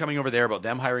 About me coming over there, about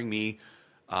them hiring me.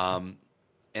 And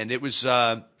it was,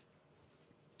 I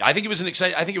think it was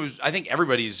I think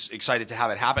everybody's excited to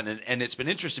have it happen. And it's been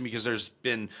interesting because there's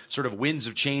been sort of winds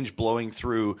of change blowing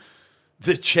through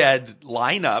the Ched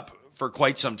lineup for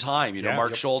quite some time.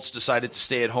 Mark Schultz decided to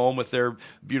stay at home with their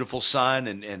beautiful son,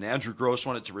 and Andrew Gross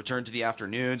wanted to return to the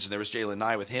afternoons, and there was Jaylen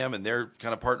Nye with him, and they're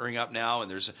kind of partnering up now. And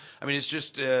there's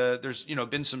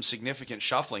been some significant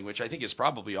shuffling, which I think is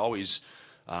probably always,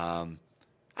 I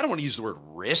don't want to use the word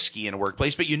risky in a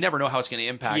workplace, but you never know how it's going to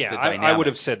impact the dynamic. I would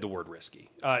have said the word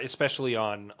risky, especially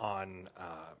on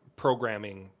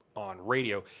programming on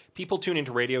radio. People tune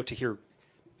into radio to hear,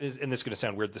 and this is going to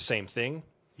sound weird, the same thing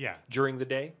during the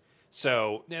day.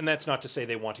 So, and that's not to say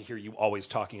they want to hear you always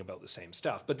talking about the same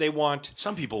stuff, but they want...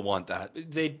 Some people want that.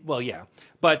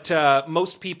 But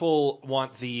most people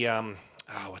want the,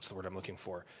 what's the word I'm looking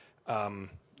for?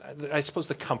 I suppose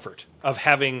the comfort of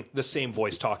having the same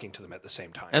voice talking to them at the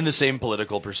same time. And the same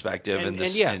political perspective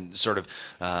and sort of,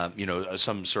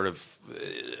 some sort of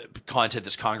content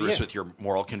that's congruous with your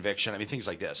moral conviction. I mean, things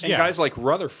like this. And guys like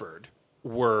Rutherford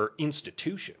were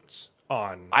institutions.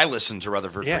 I listened to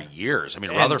Rutherford for years. I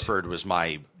mean, Rutherford was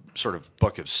my sort of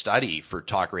book of study for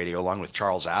talk radio, along with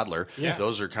Charles Adler. Yeah.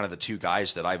 Those are kind of the two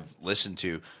guys that I've listened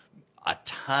to a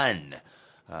ton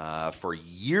for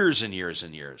years and years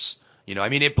and years.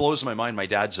 It blows my mind. My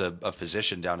dad's a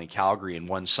physician down in Calgary, and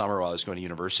one summer while I was going to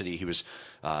university, he was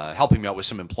helping me out with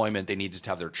some employment. They needed to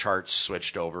have their charts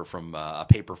switched over from a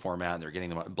paper format, and they're getting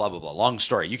them, blah, blah, blah. Long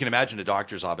story. You can imagine a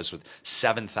doctor's office with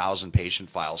 7,000 patient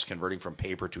files converting from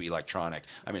paper to electronic.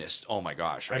 I mean, it's, oh my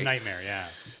gosh, right? A nightmare, yeah.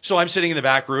 So I'm sitting in the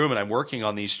back room, and I'm working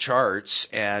on these charts,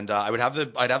 and I'd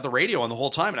have the radio on the whole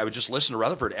time, and I would just listen to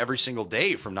Rutherford every single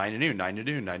day from 9 to noon, 9 to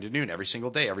noon, 9 to noon, every single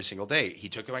day. He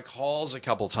took my calls a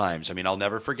couple times. I mean, I'll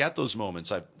never forget those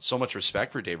moments. I have so much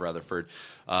respect for Dave Rutherford,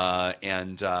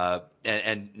 and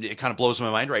it kind of blows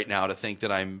my mind right now to think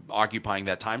that I'm occupying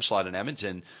that time slot in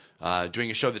Edmonton,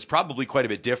 doing a show that's probably quite a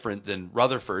bit different than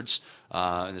Rutherford's,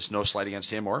 and there's no slight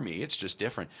against him or me. It's just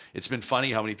different. It's been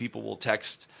funny how many people will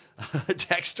text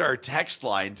our text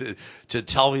line to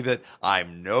tell me that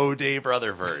I'm no Dave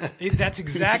Rutherford. That's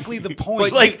exactly the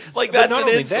point. like that's an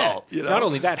insult. Not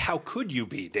only that, how could you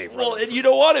be Dave Rutherford? Well, and you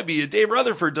don't want to be. Dave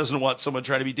Rutherford doesn't want someone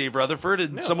trying to be Dave Rutherford,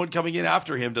 and someone coming in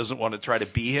after him doesn't want to try to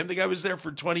be him. The guy was there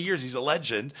for 20 years. He's a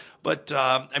legend. But,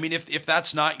 if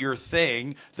that's not your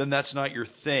thing, then that's not your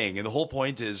thing. And the whole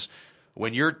point is,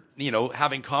 when you're,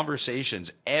 having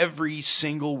conversations every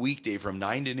single weekday from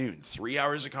 9 to noon, 3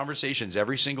 hours of conversations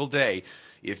every single day,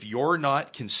 if you're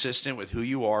not consistent with who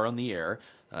you are on the air,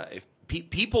 if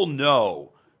people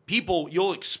know,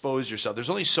 you'll expose yourself. There's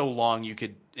only so long you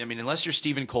could, unless you're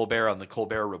Stephen Colbert on the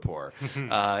Colbert Report,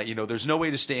 there's no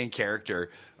way to stay in character,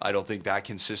 I don't think, that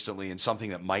consistently, in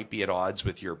something that might be at odds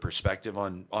with your perspective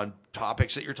on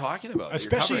topics that you're talking about.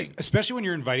 Especially when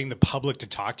you're inviting the public to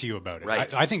talk to you about it.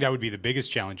 Right. I think that would be the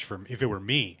biggest challenge if it were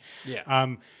me.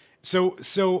 Yeah.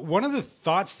 So one of the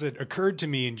thoughts that occurred to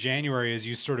me in January as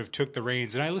you sort of took the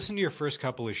reins, and I listened to your first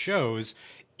couple of shows,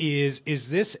 is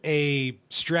this a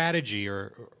strategy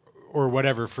or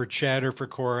whatever for Ched or for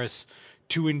Chorus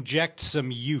to inject some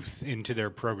youth into their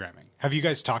programming? Have you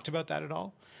guys talked about that at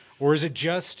all? Or is it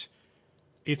just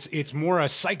it's more a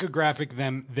psychographic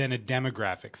than a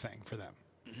demographic thing for them.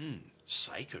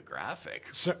 Psychographic.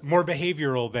 So more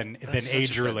behavioral than That's age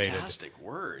such a related. fantastic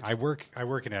word. I work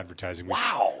in advertising.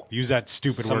 Wow. We use that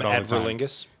stupid Some word all the time.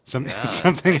 adverlingus.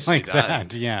 Something nicely like done.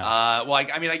 that. Yeah. Well,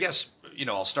 I mean, I guess,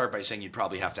 I'll start by saying you'd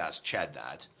probably have to ask Chad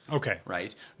that. Okay.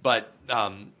 Right. But, I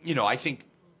think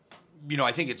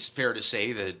it's fair to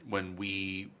say that when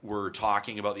we were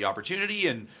talking about the opportunity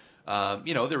and,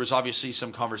 there was obviously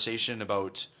some conversation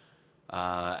about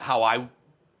how I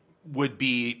would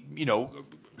be,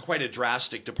 quite a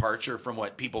drastic departure from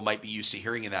what people might be used to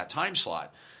hearing in that time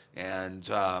slot. And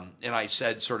I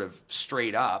said sort of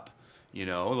straight up,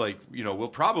 we'll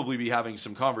probably be having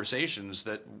some conversations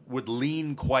that would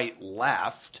lean quite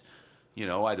left,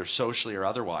 either socially or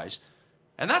otherwise.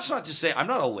 And that's not to say I'm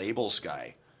not a labels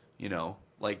guy,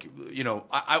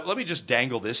 let me just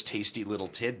dangle this tasty little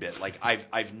tidbit. Like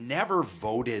I've never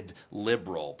voted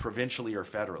liberal, provincially or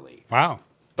federally. Wow.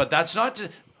 But that's not to.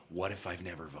 What if I've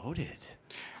never voted?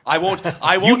 I won't.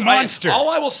 You monster. All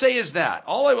I will say is that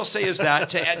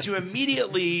to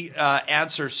immediately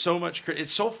answer so much.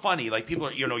 It's so funny. Like people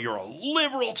are, you're a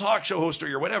liberal talk show host or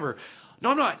you're whatever.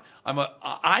 No, I'm not.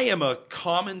 I am a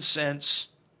common sense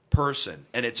person,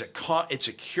 and it's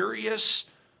a curious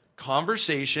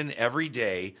conversation every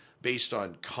day based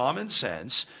on common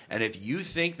sense. And if you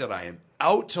think that I am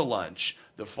out to lunch,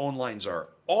 the phone lines are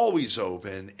always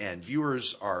open, and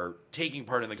viewers are taking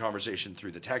part in the conversation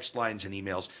through the text lines and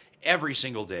emails every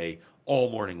single day, all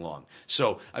morning long.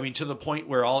 So, I mean, to the point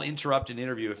where I'll interrupt an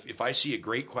interview if I see a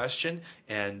great question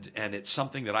and it's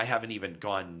something that I haven't even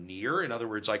gone near. In other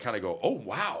words, I kind of go, oh,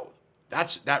 wow,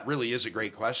 that really is a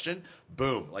great question.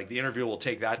 Boom. Like the interview will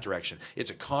take that direction.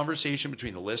 It's a conversation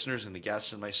between the listeners and the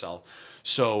guests and myself.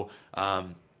 So,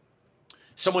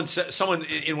 Someone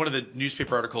in one of the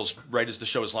newspaper articles, right as the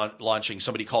show was launching,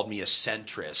 somebody called me a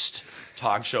centrist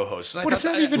talk show host. And what does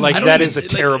that even mean? Like that is a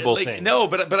terrible thing. No,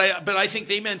 but I think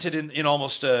they meant it in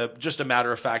almost just a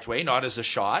matter of fact way, not as a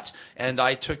shot. And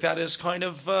I took that as kind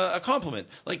of a compliment.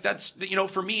 Like that's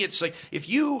for me, it's like if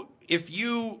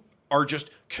you are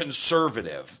just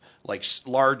conservative, like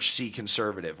large C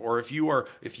conservative, or if you are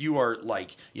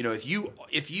like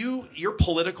your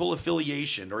political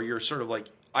affiliation or your sort of like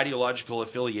ideological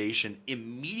affiliation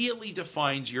immediately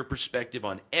defines your perspective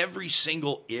on every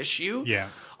single issue. Yeah.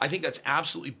 I think that's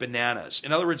absolutely bananas.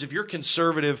 In other words, if you're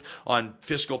conservative on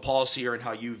fiscal policy or in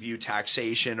how you view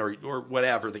taxation or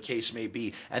whatever the case may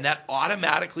be, and that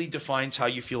automatically defines how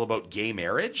you feel about gay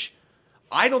marriage,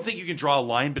 I don't think you can draw a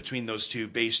line between those two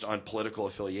based on political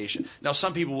affiliation. Now,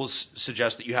 some people will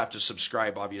suggest that you have to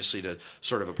subscribe, obviously, to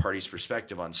sort of a party's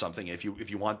perspective on something. If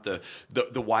you want the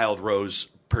Wild Rose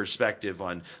perspective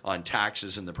on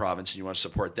taxes in the province and you want to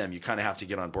support them, you kind of have to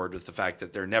get on board with the fact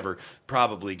that they're never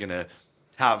probably going to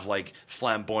have like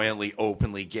flamboyantly,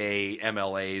 openly gay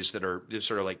MLAs that are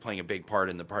sort of like playing a big part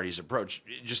in the party's approach.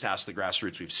 Just ask the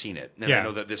grassroots. We've seen it. And I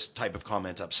know that this type of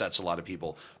comment upsets a lot of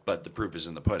people, but the proof is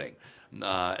in the pudding.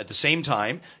 At the same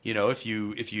time, if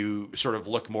you sort of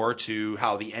look more to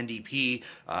how the NDP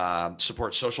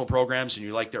supports social programs and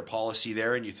you like their policy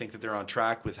there and you think that they're on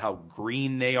track with how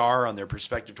green they are on their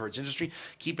perspective towards industry,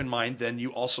 keep in mind then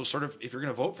you also sort of, if you're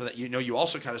going to vote for that, you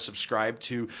also kind of subscribe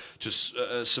to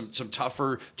some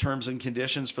tougher terms and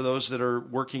conditions for those that are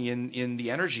working in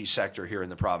the energy sector here in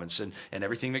the province and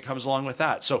everything that comes along with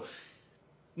that. So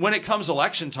when it comes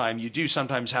election time, you do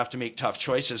sometimes have to make tough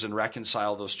choices and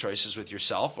reconcile those choices with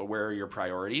yourself. Where are your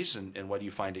priorities and what do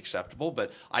you find acceptable?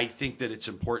 But I think that it's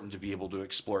important to be able to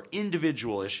explore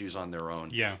individual issues on their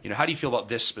own. Yeah. How do you feel about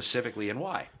this specifically and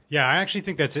why? Yeah, I actually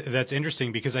think that's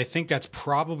interesting because I think that's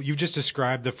probably, you've just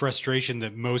described the frustration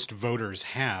that most voters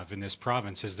have in this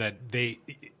province is that they,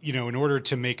 in order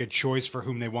to make a choice for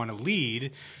whom they want to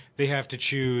lead, they have to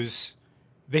choose.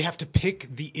 They have to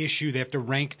pick the issue. They have to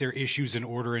rank their issues in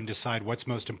order and decide what's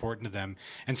most important to them.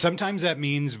 And sometimes that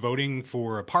means voting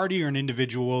for a party or an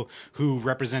individual who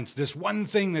represents this one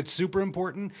thing that's super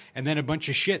important and then a bunch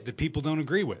of shit that people don't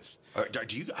agree with. I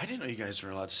didn't know you guys were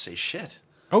allowed to say shit.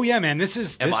 Oh, yeah, man.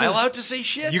 Am I allowed to say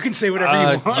shit? You can say whatever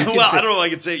you want. I don't know. I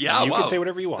can say, yeah, You can say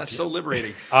whatever you want. That's so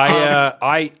liberating.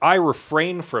 I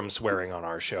refrain from swearing on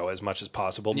our show as much as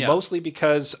possible, mostly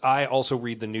because I also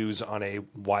read the news on a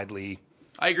widely...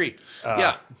 I agree.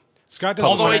 Yeah. Scott doesn't.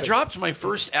 Although I dropped my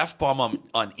first F-bomb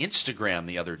on Instagram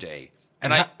the other day.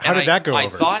 And how did that go over? I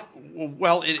thought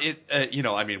Well,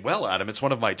 Adam, it's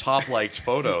one of my top liked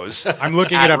photos. I'm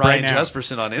looking it up right Ryan now.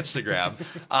 Jespersen on Instagram.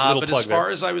 But as far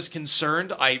as I was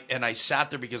concerned, I sat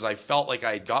there because I felt like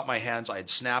I had got my hands. I had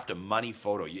snapped a money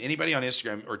photo. Anybody on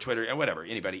Instagram or Twitter, whatever,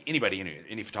 anybody,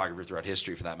 any photographer throughout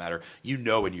history for that matter,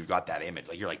 when you've got that image,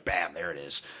 like you're like, bam, there it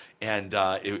is. And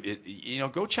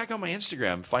go check out my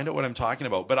Instagram, find out what I'm talking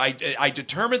about. But I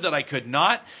determined that I could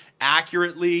not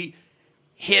accurately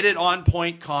hit it on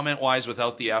point comment-wise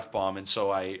without the F-bomb, and so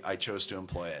I chose to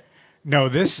employ it. No,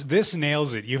 this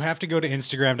nails it. You have to go to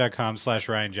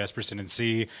Instagram.com/Ryan Jespersen and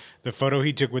see the photo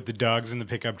he took with the dogs in the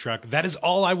pickup truck. That is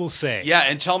all I will say. Yeah,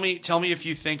 and tell me if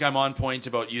you think I'm on point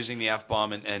about using the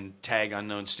F-bomb and tag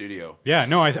unknown studio. Yeah,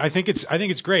 no, I think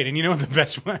it's great. And you know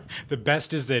the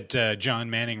best is that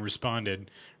John Manning responded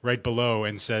right below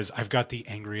and says, "I've got the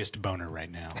angriest boner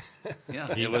right now."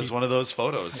 Yeah, it was one of those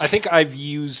photos. I think I've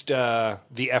used the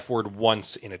F word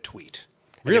once in a tweet.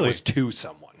 And Really? It was to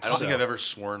someone. I don't think I've ever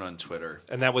sworn on Twitter.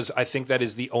 And I think that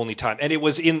is the only time. And it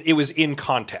was in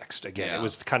context again. Yeah. It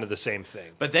was kind of the same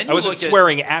thing. But then I wasn't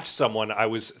swearing at someone. I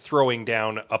was throwing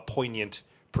down a poignant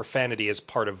profanity as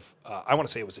part of I want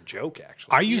to say it was a joke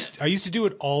actually. I used to do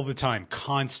it all the time,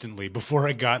 constantly, before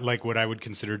I got like what I would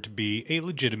consider to be a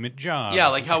legitimate job. Yeah,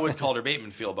 like how would Calder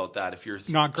Bateman feel about that if you're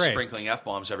Not great. sprinkling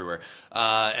F-bombs everywhere?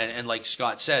 And like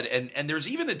Scott said, and there's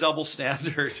even a double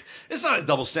standard. It's not a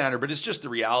double standard, but it's just the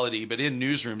reality. But in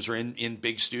newsrooms or in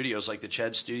big studios like the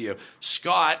Ched studio,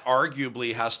 Scott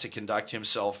arguably has to conduct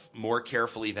himself more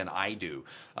carefully than I do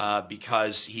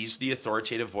because he's the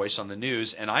authoritative voice on the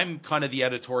news, and I'm kind of the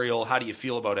editorial, how do you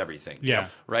feel about everything? Yeah.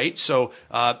 Right? So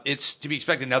it's to be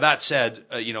expected. Now, that said,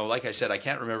 like I said, I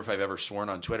can't remember if I've ever sworn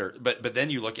on Twitter, but then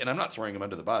you look, and I'm not throwing him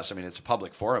under the bus. I mean, it's a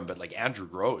public forum, but like Andrew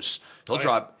Gross, he'll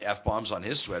drop F-bombs on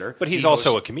his Twitter. But he's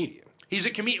also a comedian. He's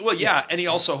a comedian. Well, yeah, and he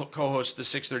also co-hosts the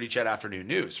 6:30 Ched Afternoon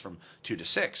News from 2 to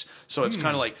 6. So it's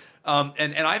kind of like,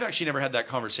 and I've actually never had that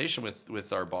conversation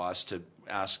with our boss to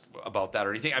ask about that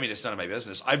or anything. I mean, it's none of my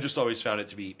business. I've just always found it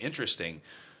to be interesting.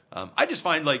 I just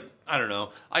find like, I don't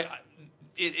know,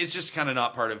 it's just kind of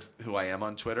not part of who I am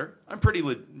on Twitter. I'm pretty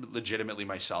legitimately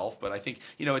myself, but I think,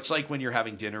 it's like when you're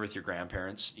having dinner with your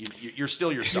grandparents. You're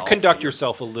still yourself. You conduct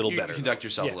yourself a little better. You conduct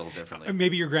yourself a little differently.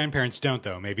 Maybe your grandparents don't,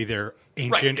 though. Maybe they're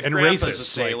ancient If and Grandpa's racist. a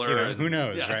sailor, who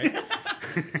knows, yeah.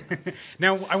 right?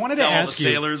 Now, I wanted to All ask the you.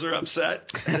 sailors are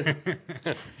upset.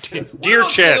 Dear Ched,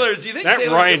 sailors, do you think that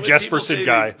sailors, Ryan when people Jespersen say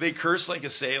guy. they curse like a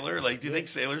sailor. Like, do you think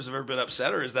sailors have ever been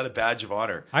upset, or is that a badge of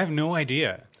honor? I have no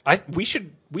idea. We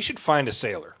should find a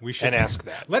sailor and ask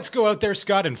that. Let's go out there,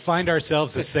 Scott, and find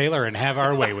ourselves a sailor and have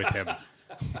our way with him.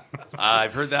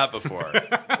 I've heard that before.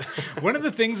 One of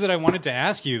the things that I wanted to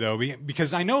ask you, though,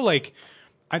 because I know, like,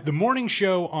 the morning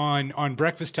show on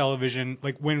breakfast television,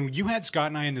 like when you had Scott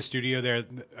and I in the studio there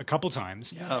a couple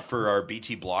times. Yeah, for our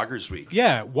BT Bloggers Week.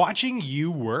 Yeah, watching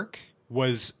you work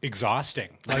was exhausting.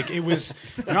 Like it was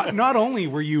not only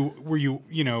were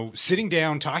you sitting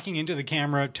down, talking into the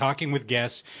camera, talking with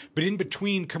guests, but in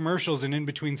between commercials and in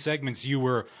between segments, you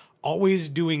were always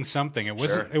doing something. It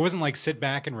wasn't like sit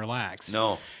back and relax.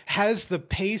 No. Has the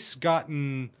pace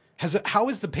how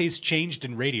has the pace changed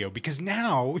in radio? Because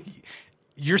now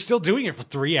you're still doing it for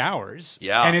 3 hours.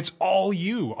 Yeah. And it's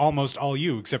almost all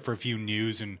you, except for a few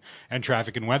news and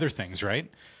traffic and weather things,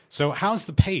 right? So how's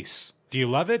the pace? Do you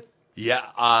love it? Yeah,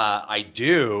 I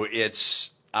do.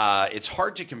 It's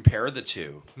hard to compare the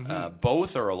two.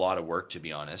 Both are a lot of work, to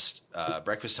be honest.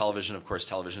 Breakfast television, of course,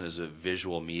 television is a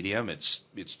visual medium. It's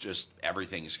just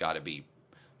everything's got to be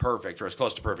perfect, or as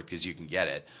close to perfect as you can get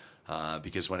it.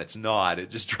 Because when it's not,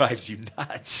 it just drives you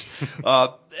nuts.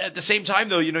 At the same time,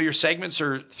 though, your segments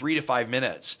are 3 to 5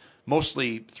 minutes,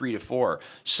 mostly 3 to 4.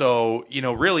 So,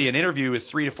 really an interview with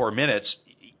 3 to 4 minutes,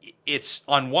 it's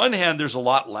on one hand, there's a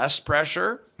lot less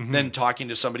pressure than talking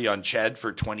to somebody on Ched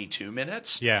for 22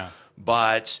 minutes. Yeah.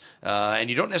 But, and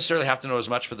you don't necessarily have to know as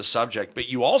much for the subject, but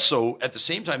you also, at the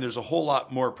same time, there's a whole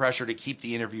lot more pressure to keep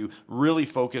the interview really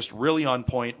focused, really on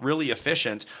point, really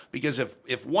efficient. Because if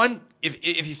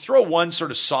you throw one sort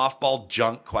of softball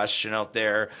junk question out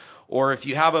there, or if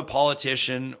you have a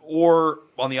politician, or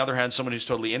on the other hand, someone who's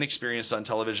totally inexperienced on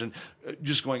television,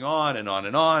 just going on and on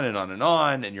and on and on and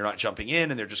on, and you're not jumping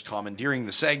in, and they're just commandeering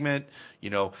the segment,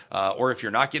 or if you're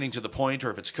not getting to the point,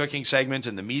 or if it's a cooking segment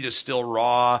and the meat is still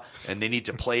raw and they need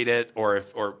to plate it, or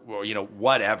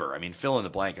whatever. I mean, fill in the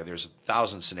blank. There's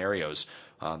 1,000 scenarios.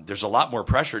 there's a lot more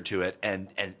pressure to it, and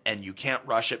you can't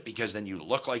rush it because then you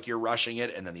look like you're rushing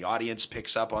it, and then the audience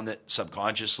picks up on it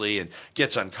subconsciously and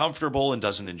gets uncomfortable and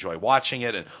doesn't enjoy watching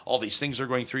it, and all these things are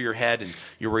going through your head, and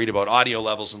you're worried about audio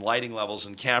levels and lighting levels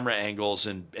and camera angles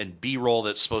and B-roll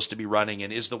that's supposed to be running,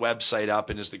 and is the website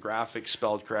up, and is the graphics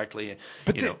spelled correctly?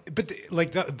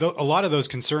 A lot of those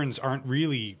concerns aren't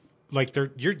really like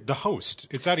you're the host.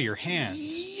 It's out of your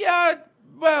hands. Yeah,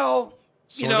 well.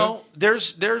 Sort of.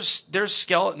 There's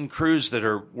skeleton crews that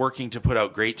are working to put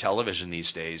out great television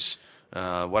these days.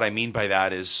 What I mean by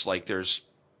that is like there's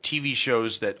TV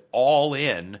shows that all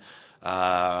in,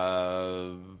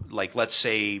 like let's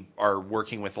say are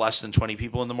working with less than 20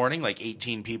 people in the morning, like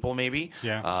 18 people maybe.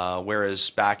 Yeah. Whereas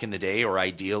back in the day, or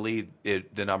ideally,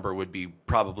 the number would be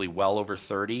probably well over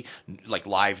 30, like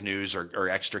live news or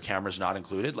extra cameras not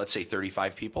included. Let's say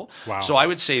 35 people. Wow. So I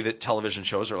would say that television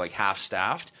shows are like half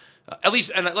staffed. At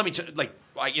least, and let me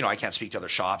I can't speak to other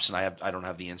shops, and I don't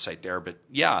have the insight there, but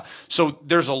yeah. So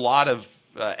there's a lot of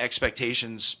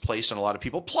expectations placed on a lot of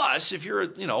people. Plus, if you're,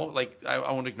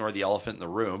 I won't ignore the elephant in the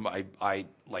room. I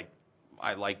like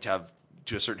to have,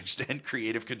 to a certain extent,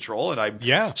 creative control, and I'm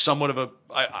somewhat of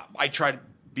I try to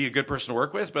be a good person to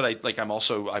work with, but I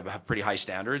have pretty high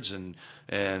standards and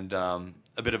a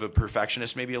bit of a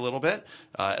perfectionist, maybe a little bit,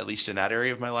 at least in that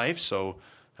area of my life. So.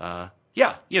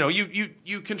 Yeah,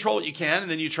 you control what you can, and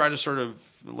then you try to sort of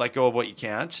let go of what you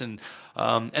can't, and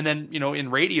then in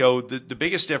radio, the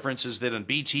biggest difference is that in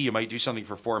BT you might do something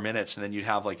for 4 minutes, and then you'd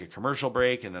have like a commercial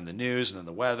break, and then the news, and then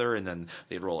the weather, and then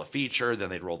they'd roll a feature, then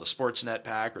they'd roll the Sportsnet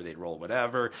pack, or they'd roll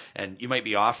whatever, and you might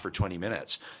be off for 20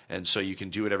 minutes, and so you can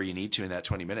do whatever you need to in that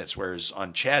 20 minutes. Whereas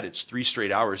on Ched, it's 3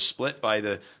 straight hours split by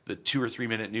the 2 or 3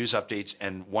 minute news updates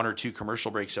and 1 or 2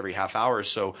 commercial breaks every half hour.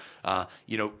 So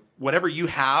whatever you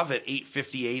have at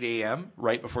 8:58 a.m.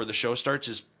 right before the show starts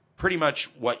is pretty much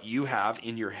what you have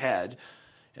in your head.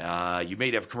 You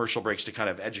may have commercial breaks to kind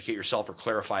of educate yourself or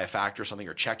clarify a fact or something,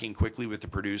 or checking quickly with the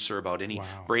producer about any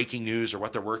breaking news or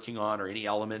what they're working on or any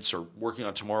elements, or working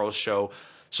on tomorrow's show.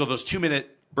 So those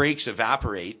 2-minute breaks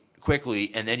evaporate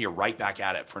quickly, and then you're right back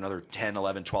at it for another 10,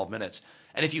 11, 12 minutes.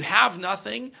 And if you have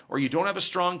nothing, or you don't have a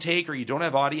strong take, or you don't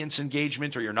have audience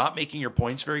engagement, or you're not making your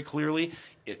points very clearly,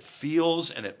 it feels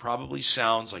and it probably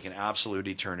sounds like an absolute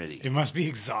eternity. It must be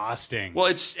exhausting. Well,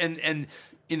 it's and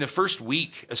in the first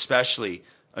week especially,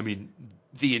 I mean,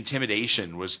 the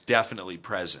intimidation was definitely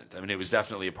present. I mean, it was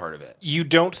definitely a part of it. You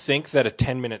don't think that a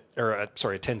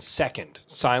 10-second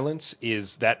silence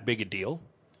is that big a deal?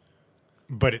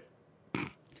 But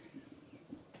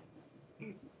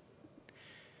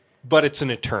it's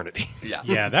an eternity. Yeah.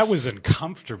 Yeah, that was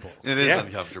uncomfortable. It is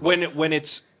uncomfortable.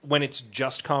 When it's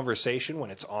just conversation, when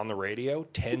it's on the radio,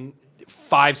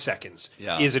 5 seconds,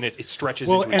 isn't it? It stretches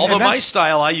into although my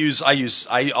style,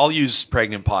 I'll use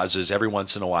pregnant pauses every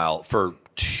once in a while for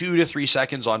 2 to 3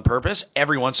 seconds on purpose.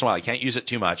 Every once in a while, I can't use it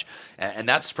too much, and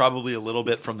that's probably a little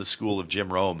bit from the school of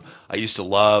Jim Rome. I used to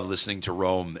love listening to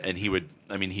Rome, and he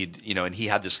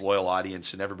had this loyal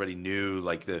audience, and everybody knew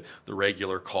like the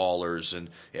regular callers, and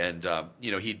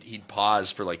he'd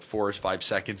pause for like 4 or 5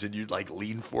 seconds, and you'd like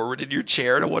lean forward in your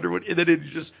chair and wonder what, and then it'd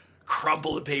just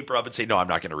crumple the paper up and say, "No, I'm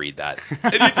not going to read that,"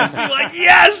 and you'd just be like,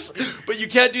 "Yes," but you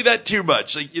can't do that too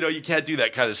much. Like you can't do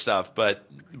that kind of stuff, but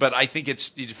I think it's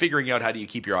figuring out how do you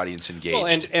keep your audience engaged. Well,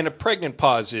 and a pregnant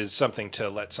pause is something to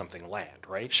let something land,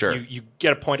 right? Sure. You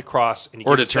get a point across, and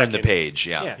or to turn the page.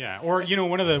 Yeah. Or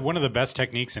one of the best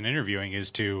techniques in interviewing is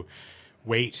to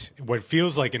wait what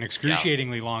feels like an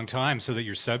excruciatingly long time, so that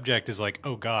your subject is like,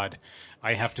 "Oh God,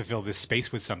 I have to fill this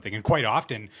space with something." And quite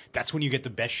often, that's when you get the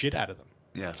best shit out of them.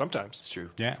 Yeah, sometimes it's true.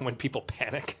 Yeah, when people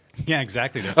panic. Yeah,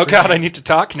 exactly. Oh God, I need to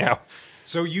talk now.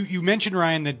 So you mentioned,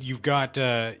 Ryan, that you've got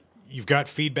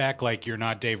feedback like you're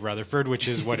not Dave Rutherford, which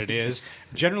is what it is.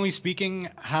 Generally speaking,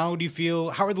 how do you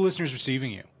feel? How are the listeners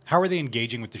receiving you? How are they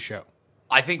engaging with the show?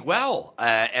 I think well,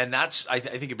 and that's I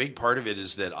think a big part of it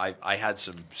is that I had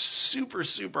some super,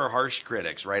 super harsh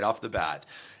critics right off the bat,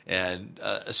 and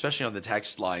especially on the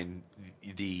text line,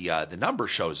 the number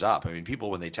shows up. I mean,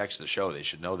 people when they text the show, they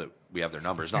should know that we have their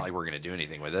numbers. Not like we're going to do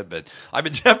anything with it, but I've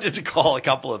been tempted to call a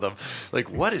couple of them.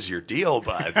 Like, what is your deal,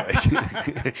 bud?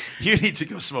 Like, you need to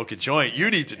go smoke a joint. You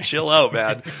need to chill out,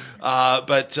 man.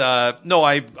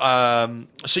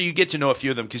 So you get to know a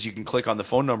few of them because you can click on the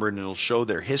phone number and it'll show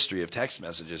their history of text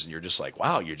messages, and you're just like,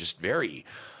 wow, you're just very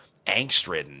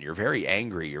angst-ridden. You're very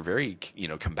angry. You're very,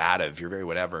 combative. You're very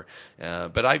whatever.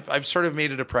 But I've sort of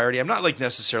made it a priority. I'm not like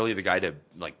necessarily the guy to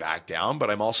like back down, but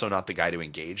I'm also not the guy to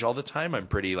engage all the time. I'm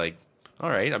pretty like, all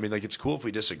right. I mean, like it's cool if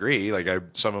we disagree. Like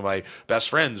some of my best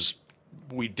friends,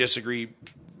 we disagree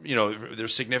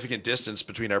there's significant distance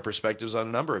between our perspectives on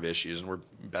a number of issues, and we're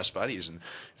best buddies, and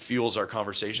fuels our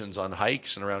conversations on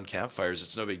hikes and around campfires.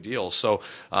 It's no big deal. So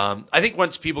I think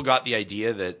once people got the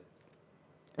idea that,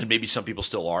 and maybe some people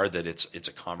still are, that it's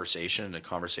a conversation, and a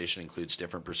conversation includes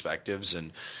different perspectives,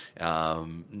 and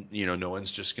no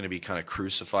one's just going to be kind of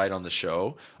crucified on the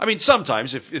show. I mean,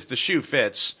 sometimes if the shoe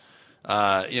fits,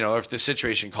 if the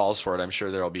situation calls for it, I'm sure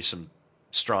there'll be some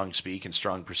strong speak and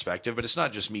strong perspective, but it's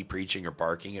not just me preaching or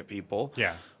barking at people.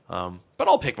 Yeah. But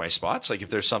I'll pick my spots. Like if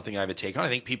there's something I have a take on, I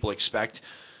think people expect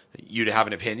you to have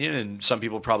an opinion, and some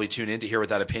people probably tune in to hear what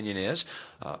that opinion is.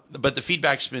 But the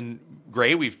feedback's been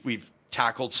great. We've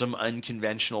tackled some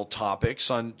unconventional topics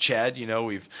on Ched.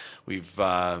 We've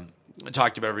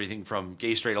talked about everything from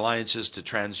gay straight alliances to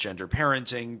transgender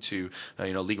parenting to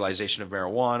legalization of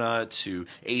marijuana to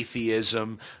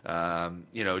atheism.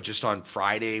 Just on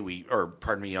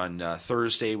on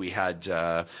Thursday we had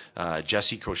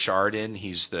Jesse Cochard in.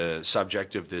 He's the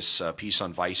subject of this piece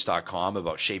on Vice.com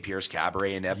about Chez Pierre's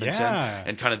Cabaret in Edmonton,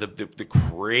 and kind of the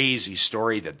crazy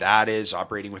story that is,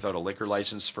 operating without a liquor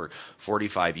license for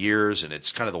 45 years, and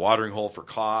it's kind of the watering hole for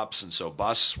cops, and so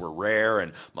busts were rare,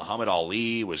 and Muhammad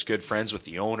Ali was good friends with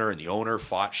the owner, and the owner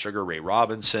fought Sugar Ray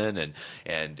Robinson,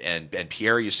 and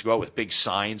Pierre used to go out with big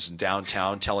signs in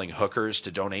downtown telling hookers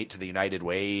to donate to the United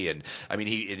Way, and I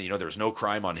mean there was no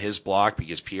crime on his block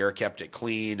because Pierre kept it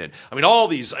clean, and I mean all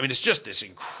these, I mean it's just this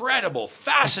incredible,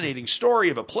 fascinating story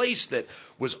of a place that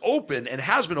was open and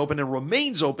has been open and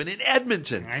remains open in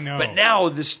Edmonton. I know. But now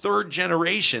this third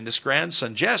generation, this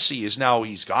grandson Jesse,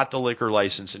 he's got the liquor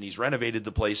license, and he's renovated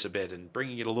the place a bit and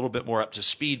bringing it a little bit more up to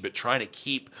speed, but trying to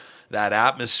keep that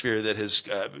atmosphere that has,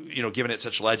 given it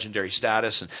such legendary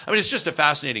status. And I mean, it's just a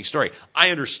fascinating story.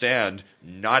 I understand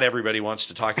not everybody wants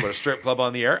to talk about a strip club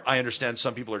on the air. I understand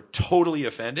some people are totally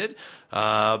offended.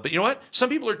 But you know what? Some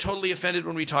people are totally offended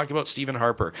when we talk about Stephen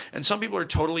Harper. And some people are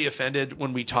totally offended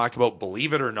when we talk about,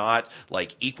 believe it or not,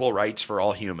 like equal rights for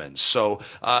all humans. So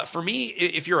for me,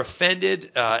 if you're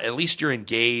offended, at least you're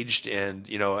engaged. And,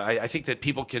 I think that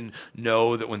people can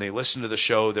know that when they listen to the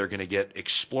show, they're going to get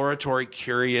exploratory,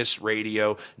 curious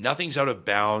radio. Nothing's out of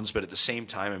bounds, but at the same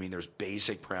time, I mean, there's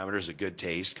basic parameters of good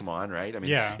taste. Come on, right? I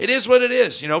mean, It is what it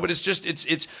is, but it's just,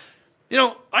 it's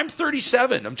I'm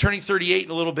 37. I'm turning 38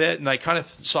 in a little bit, and I kind of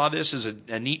saw this as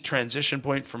a neat transition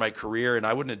point for my career, and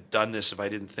I wouldn't have done this if I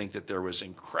didn't think that there was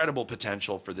incredible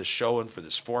potential for this show and for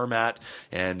this format,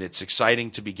 and it's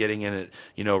exciting to be getting in it,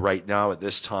 right now at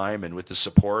this time, and with the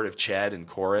support of Ched and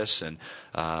Chorus, and,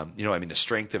 the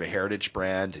strength of a heritage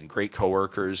brand and great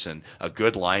coworkers and a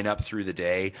good lineup through the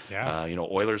day. Yeah.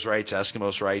 Oilers rights,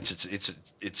 Eskimos rights.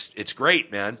 It's great,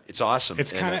 man. It's awesome.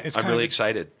 I'm really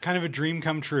excited. Kind of a dream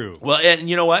come true. Well, and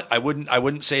you know what? I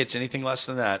wouldn't say it's anything less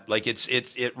than that. Like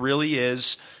it really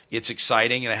is. It's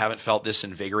exciting, and I haven't felt this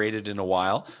invigorated in a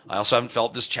while. I also haven't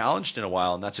felt this challenged in a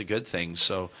while, and that's a good thing.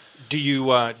 So, do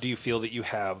you feel that you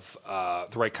have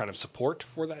the right kind of support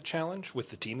for that challenge with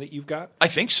the team that you've got? I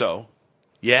think so.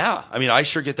 Yeah, I mean, I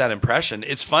sure get that impression.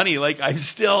 It's funny, like I'm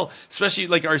still, especially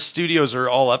like our studios are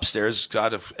all upstairs,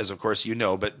 as of course you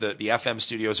know, but the FM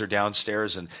studios are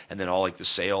downstairs, and then all like the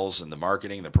sales and the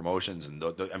marketing, the promotions, and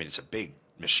it's a big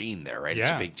machine there, right? Yeah.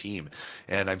 It's a big team,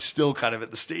 and I'm still kind of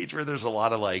at the stage where there's a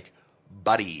lot of like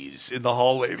buddies in the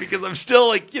hallway, because I'm still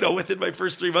like, within my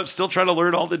first 3 months, still trying to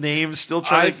learn all the names, still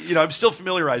trying to, I'm still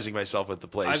familiarizing myself with the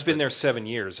place. I've been there 7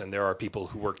 years, and there are people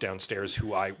who work downstairs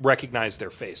who I recognize their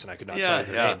face, and I could not tell you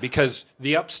their name, because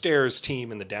the upstairs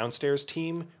team and the downstairs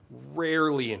team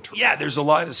rarely interact. Yeah, there's a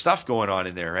lot of stuff going on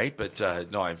in there, right? But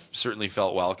no, I've certainly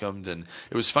felt welcomed, and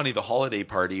it was funny. The holiday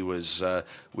party was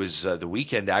the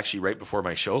weekend actually right before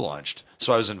my show launched,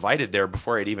 so I was invited there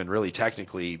before I'd even really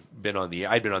technically been on the.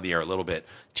 I'd been on the air a little bit,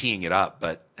 teeing it up,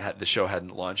 but the show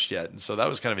hadn't launched yet, and so that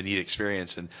was kind of a neat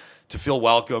experience, and to feel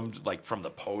welcomed like from the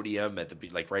podium right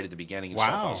at the beginning and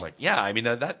stuff. I was like, yeah, I mean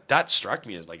that struck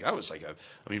me as like that was like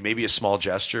maybe a small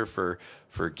gesture for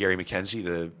Gary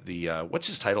McKenzie, the what's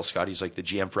his title, Scott? He's like the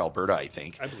GM for Alberta, I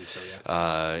think. I believe so,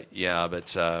 yeah.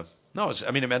 But no,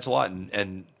 it meant a lot,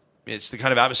 and it's the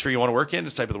kind of atmosphere you want to work in.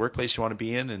 It's the type of the workplace you want to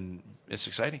be in, and it's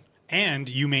exciting. And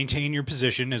you maintain your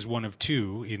position as one of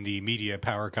two in the media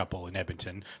power couple in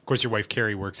Edmonton. Of course, your wife,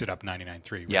 Carrie, works at Up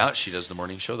 99.3. Right? Yeah, she does the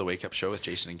morning show, the Wake Up Show with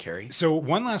Jason and Carrie. So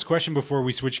one last question before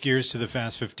we switch gears to the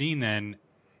Fast 15 then.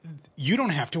 You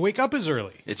don't have to wake up as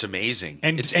early. It's amazing.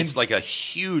 It's like a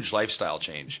huge lifestyle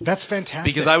change. That's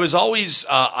fantastic. Because I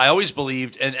always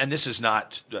believed, and this is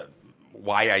not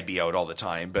why I'd be out all the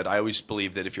time, but I always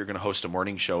believe that if you're going to host a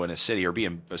morning show in a city or be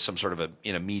in some sort of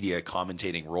in a media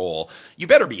commentating role, you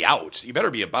better be out. You better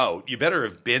be about. You better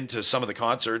have been to some of the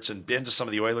concerts and been to some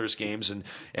of the Oilers games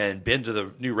and been to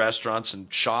the new restaurants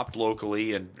and shopped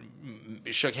locally and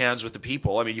shook hands with the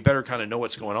people. I mean, you better kind of know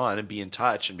what's going on and be in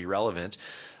touch and be relevant.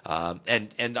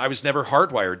 And I was never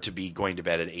hardwired to be going to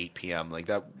bed at 8 p.m. like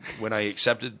that. When I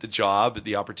accepted the job,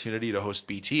 the opportunity to host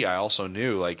BT, I also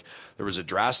knew like there was a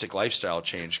drastic lifestyle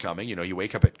change coming. You know, you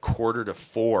wake up at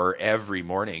 3:45 every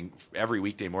morning, every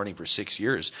weekday morning for 6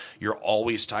 years. You're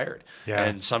always tired. Yeah.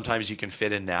 And sometimes you can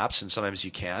fit in naps and sometimes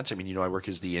you can't. I mean, you know, I work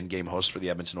as the in-game host for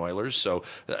the Edmonton Oilers. So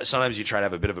sometimes you try to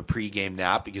have a bit of a pre-game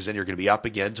nap because then you're going to be up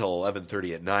again till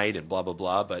 11:30 at night and blah, blah,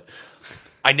 blah. But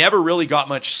I never really got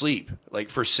much sleep, like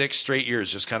for 6 straight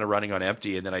years, just kind of running on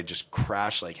empty. And then I just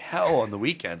crash like hell on the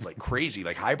weekends, like crazy,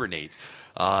 like hibernate.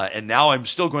 And now I'm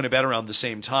still going to bed around the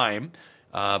same time,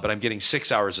 but I'm getting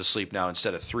 6 hours of sleep now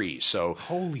instead of 3. So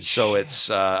Holy so shit. it's,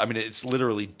 I mean, it's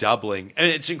literally doubling. And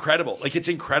it's incredible. Like it's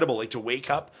incredible, like to wake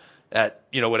up at,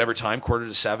 you know, whatever time,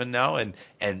 6:45 now and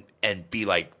be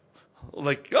like,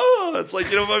 oh, it's like,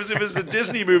 you know, if it was a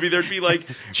Disney movie, there'd be like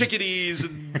chickadees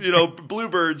and, you know,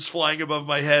 bluebirds flying above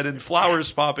my head and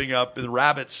flowers popping up and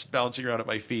rabbits bouncing around at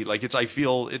my feet. Like I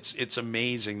feel it's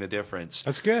amazing the difference.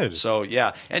 That's good. So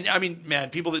yeah. And I mean,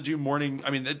 man, people that do morning, I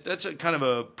mean, that's a kind of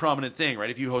a prominent thing, right?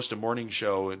 If you host a morning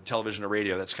show in television or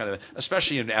radio, that's kind of,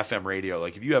 especially in FM radio,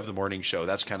 like if you have the morning show,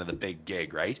 that's kind of the big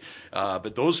gig, right?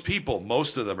 But those people,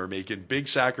 most of them are making big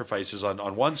sacrifices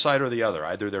on one side or the other.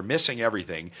 Either they're missing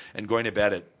everything and going to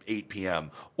bed at 8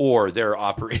 p.m. or they're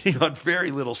operating on very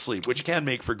little sleep, which can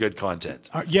make for good content.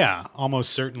 Yeah, almost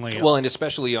certainly. Well, and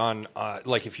especially on,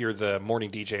 like if you're the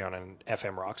morning DJ on an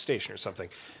FM rock station or something,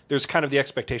 there's kind of the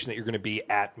expectation that you're going to be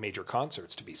at major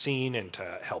concerts to be seen and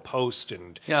to help host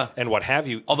and what have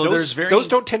you. Although those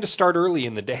don't tend to start early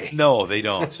in the day. No, they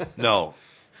don't. No.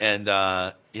 And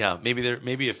yeah,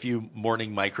 maybe a few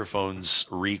morning microphones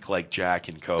reek like Jack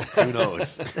and Coke. Who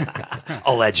knows?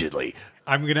 Allegedly.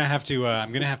 I'm gonna have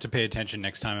to pay attention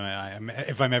next time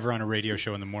if I'm ever on a radio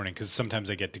show in the morning, because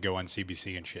sometimes I get to go on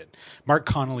CBC and shit. Mark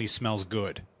Connolly smells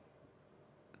good.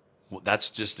 Well, that's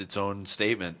just its own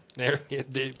statement.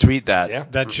 Tweet Tweet that. Yeah.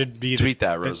 That should be Tweet the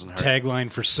that, Rosenhart.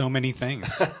 tagline for so many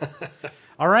things.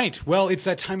 All right, well, it's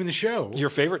that time in the show.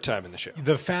 Your favorite time in the show.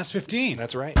 The Fast 15.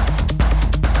 That's right.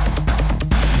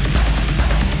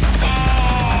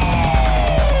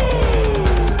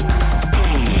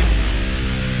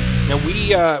 Now,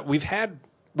 we've had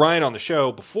Ryan on the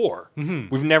show before. Mm-hmm.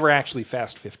 We've never actually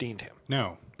Fast 15'd him.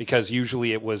 No. Because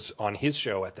usually it was on his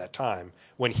show at that time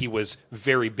when he was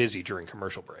very busy during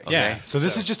commercial breaks. Yeah. So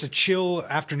this is just a chill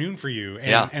afternoon for you.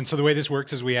 And so the way this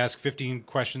works is we ask 15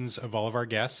 questions of all of our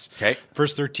guests. Okay.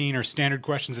 First 13 are standard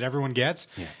questions that everyone gets.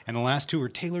 Yeah. And the last 2 are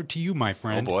tailored to you, my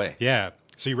friend. Oh, boy. Yeah.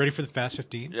 So you ready for the Fast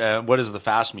 15? What does the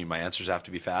fast mean? My answers have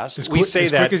to be fast? As We quick, say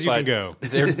as that, quick as you but can go.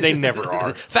 They never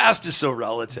are. Fast is so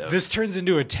relative. This turns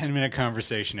into a 10-minute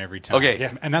conversation every time. Okay.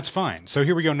 Yeah. And that's fine. So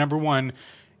here we go. Number 1,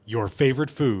 your favorite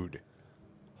food.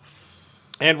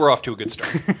 And we're off to a good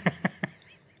start.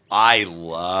 I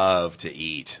love to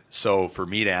eat. So for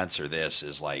me to answer this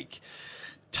is like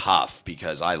tough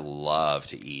because I love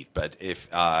to eat. But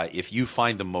if you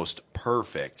find the most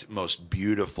perfect, most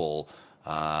beautiful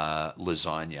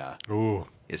lasagna, Ooh,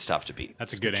 it's tough to beat.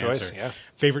 that's a good choice, answer. yeah.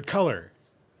 Favorite color?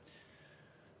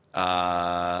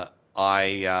 I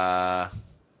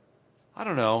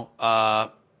don't know.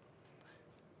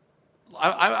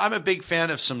 I'm a big fan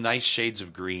of some nice shades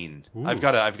of green. Ooh. I've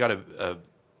got a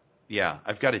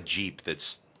Jeep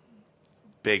that's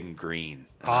big and green.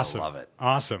 And Awesome. I love it.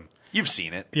 Awesome. You've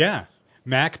seen it. Yeah.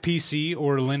 Mac, PC,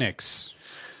 or Linux?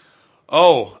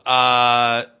 Oh,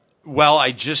 well,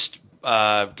 I just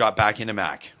got back into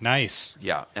Mac. Nice.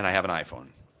 Yeah, and I have an iPhone.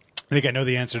 I think I know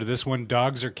the answer to this one.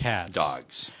 Dogs or cats?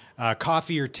 Dogs.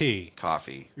 Coffee or tea?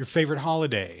 Coffee. Your favorite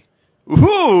holiday?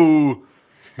 Ooh.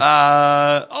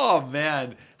 Oh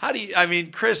man,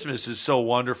 Christmas is so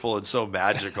wonderful and so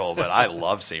magical, but I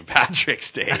love St.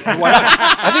 Patrick's Day. Why not?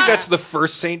 I think that's the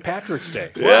first St. Patrick's Day.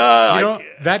 Yeah,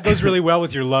 That goes really well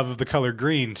with your love of the color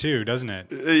green too, doesn't it?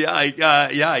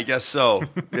 yeah, I guess so.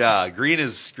 Yeah, green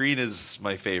is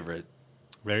my favorite.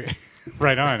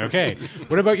 Right on. Okay.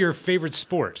 What about your favorite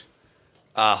sport?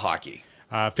 Hockey.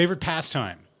 Favorite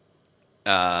pastime?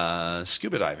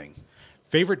 Scuba diving.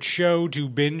 Favorite show to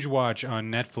binge watch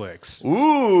on Netflix?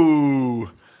 Ooh.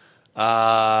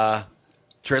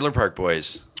 Trailer Park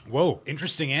Boys. Whoa,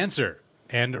 interesting answer.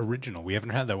 And original. We haven't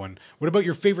had that one. What about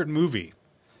your favorite movie?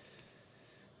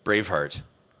 Braveheart.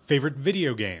 Favorite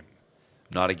video game?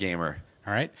 Not a gamer. All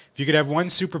All right. If you could have one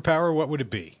superpower, what would it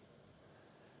be?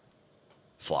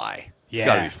 Fly. It's Yeah.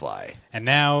 got to be fly. And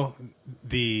now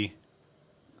the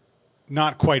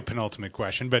not quite penultimate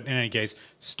question, but in any case,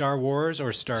 Star Wars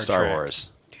or Star Trek? Star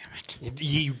Wars. Damn it.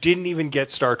 You didn't even get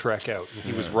Star Trek out.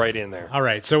 He was right in there. All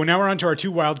right. So now we're on to our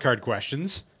 2 wildcard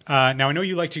questions. Now, I know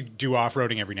you like to do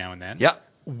off-roading every now and then. Yeah.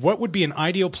 What would be an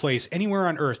ideal place anywhere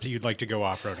on Earth that you'd like to go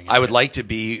off-roading? I would like to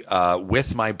be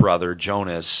with my brother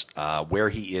Jonas, where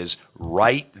he is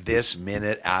right this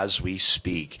minute as we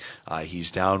speak. He's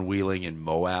down wheeling in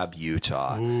Moab,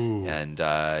 Utah, and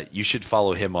you should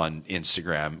follow him on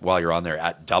Instagram while you're on there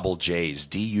at Double J's,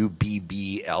 DUBBLEJS,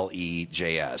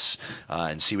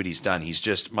 and see what he's done. He's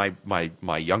just my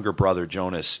younger brother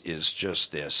Jonas is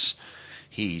just this.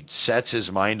 He sets his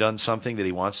mind on something that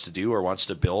he wants to do or wants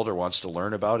to build or wants to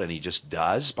learn about, and he just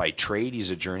does. By trade, he's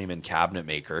a journeyman cabinet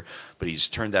maker, but he's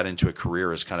turned that into a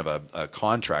career as kind of a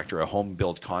contractor, a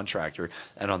home-built contractor.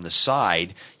 And on the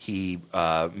side, he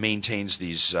maintains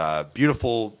these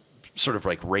beautiful sort of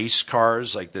like race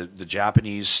cars, like the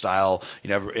Japanese style,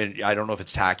 and I don't know if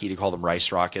it's tacky to call them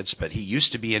rice rockets, but he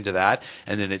used to be into that,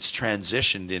 and then it's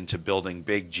transitioned into building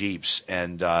big Jeeps,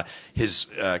 and his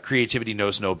creativity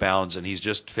knows no bounds, and he's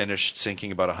just finished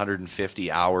sinking about 150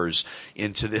 hours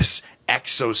into this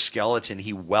exoskeleton.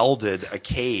 He welded a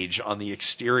cage on the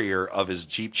exterior of his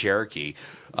Jeep Cherokee,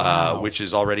 which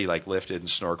is already like lifted and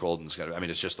snorkeled, and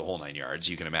it's just the whole 9 yards.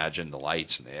 You can imagine the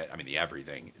lights and the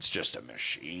everything. It's just a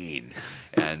machine,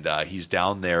 and he's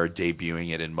down there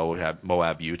debuting it in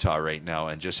Moab, Utah right now,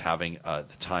 and just having the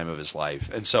time of his life.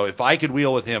 And so, if I could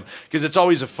wheel with him, because it's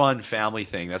always a fun family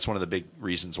thing. That's one of the big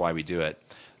reasons why we do it.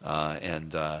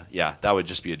 That would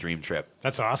just be a dream trip.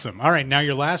 That's awesome. All right, now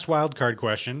your last wild card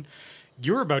question.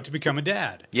 You're about to become a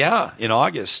dad. Yeah, in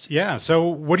August. Yeah, so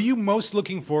what are you most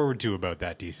looking forward to about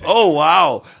that, do you think? Oh,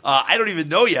 wow. I don't even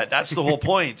know yet. That's the whole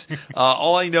point.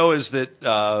 All I know is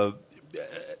that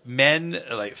men,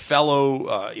 like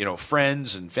fellow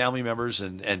friends and family members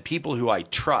and people who I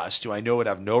trust, who I know would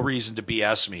have no reason to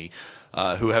BS me,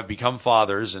 who have become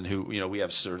fathers and who, we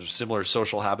have sort of similar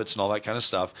social habits and all that kind of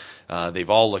stuff. They've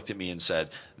all looked at me and said,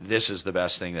 this is the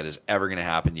best thing that is ever going to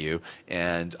happen to you.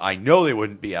 And I know they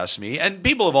wouldn't BS me. And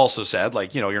people have also said,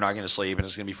 like, you're not going to sleep and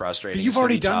it's going to be frustrating. But you've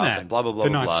already done that. And blah, blah, blah,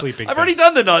 the blah, not blah. sleeping I've thing. already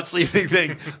done the not sleeping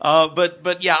thing.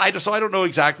 But yeah, so I don't know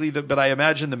exactly, but I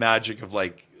imagine the magic of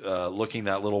like, looking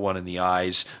that little one in the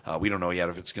eyes. We don't know yet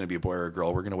if it's going to be a boy or a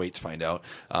girl. We're going to wait to find out.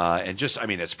 And just,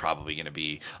 it's probably going to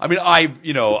be,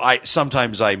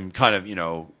 sometimes I'm kind of,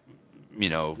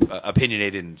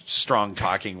 opinionated and strong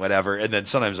talking, whatever. And then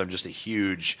sometimes I'm just a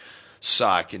huge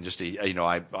suck and just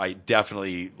I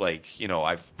definitely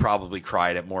I've probably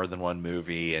cried at more than one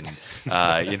movie, and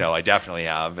I definitely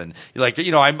have, and I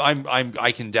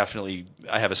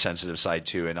have a sensitive side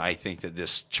too, and I think that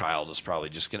this child is probably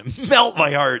just going to melt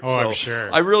my heart. Oh, so I'm sure.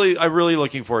 I'm really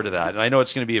looking forward to that, and I know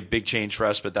it's going to be a big change for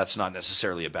us, but that's not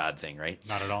necessarily a bad thing, right?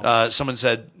 Not at all. Someone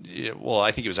said, well,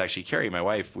 I think it was actually Carrie, my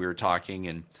wife. We were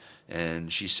talking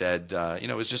and she said,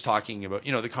 it was just talking about,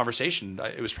 the conversation.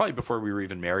 It was probably before we were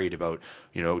even married about,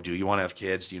 do you want to have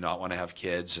kids? Do you not want to have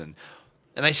kids? And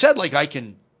I said, like, I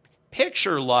can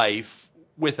picture life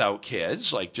without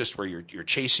kids, like just where you're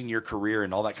chasing your career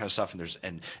and all that kind of stuff.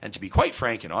 And to be quite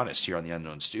frank and honest here on the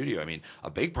Unknown Studio, a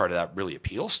big part of that really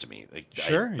appeals to me. Like,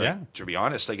 sure, yeah. To be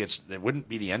honest, like it wouldn't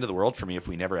be the end of the world for me if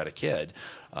we never had a kid.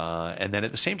 And then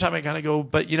at the same time, I kind of go,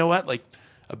 but you know what? Like,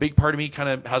 a big part of me kind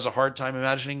of has a hard time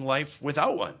imagining life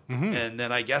without one. Mm-hmm. And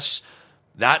then I guess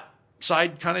that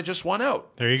side kind of just won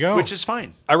out. There you go. Which is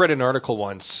fine. I read an article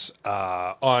once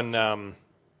on I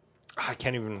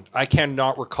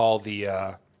cannot recall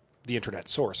the internet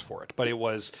source for it, but it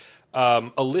was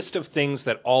a list of things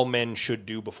that all men should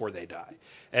do before they die.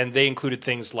 And they included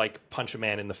things like punch a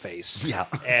man in the face,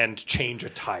 and change a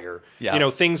tire. Yeah.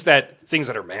 Things that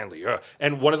are manly.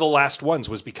 And one of the last ones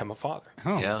was become a father.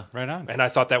 Oh, yeah, right on. And I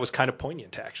thought that was kind of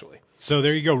poignant, actually. So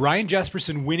there you go, Ryan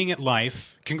Jespersen winning at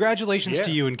life. Congratulations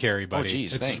to you and Carrie, buddy. Oh,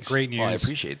 geez, it's thanks. Great news. Well, I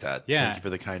appreciate that. Yeah. Thank you for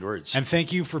the kind words. And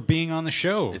thank you for being on the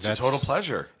show. It's a total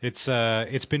pleasure. It's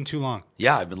been too long.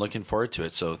 Yeah, I've been looking forward to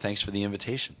it. So thanks for the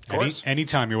invitation. Of course.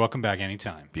 Anytime. You're welcome back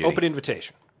anytime. Beauty. Open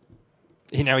invitation.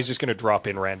 Now he's just going to drop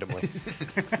in randomly.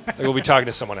 Like we'll be talking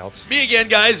to someone else. Me again,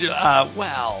 guys. You've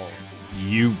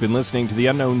been listening to the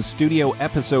Unknown Studio,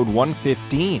 episode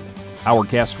 115. Our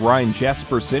guest, Ryan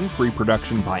Jespersen,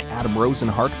 pre-production by Adam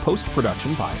Rosenhart,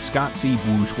 post-production by Scott C.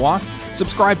 Bourgeois.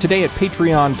 Subscribe today at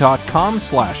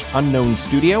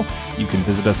patreon.com/unknownstudio. You can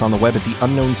visit us on the web at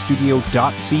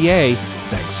theunknownstudio.ca.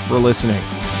 Thanks for listening.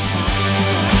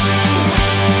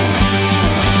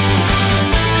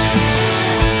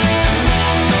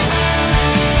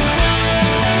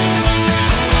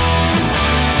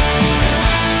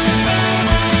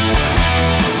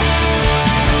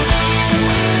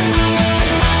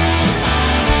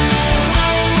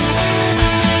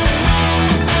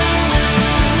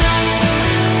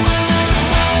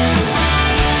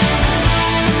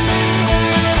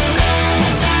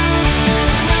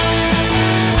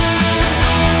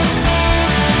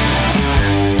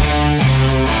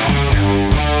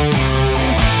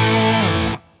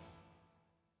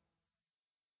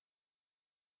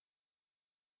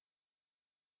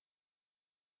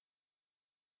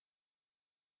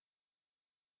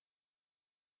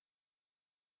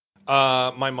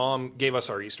 My mom gave us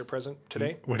our Easter present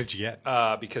today. What did you get?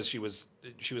 Because she was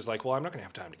like, well, I'm not going to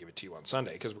have time to give it to you on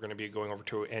Sunday because we're going to be going over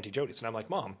to Auntie Jody's. And I'm like,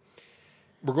 Mom,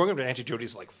 we're going over to Auntie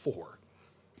Jody's at like 4.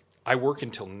 I work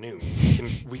until noon.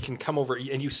 We can come over.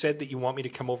 And you said that you want me to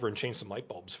come over and change some light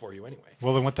bulbs for you anyway.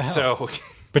 Well, then what the hell? So,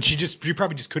 but she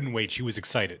probably just couldn't wait. She was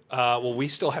excited. well, we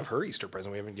still have her Easter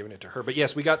present. We haven't given it to her. But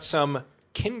yes, we got some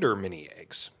Kinder mini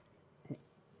eggs.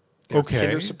 They're Okay.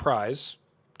 Kinder Surprise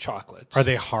chocolates. Are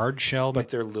they hard shell? But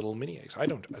they're little mini eggs. I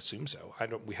don't assume so.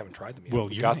 We haven't tried them yet. Well,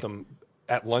 we you're got gonna- them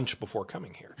at lunch before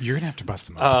coming here. You're going to have to bust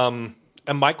them up.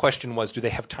 And my question was, do they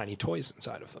have tiny toys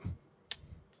inside of them?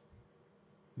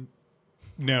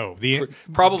 No.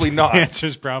 Probably not. The answer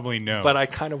is probably no. But I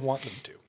kind of want them to.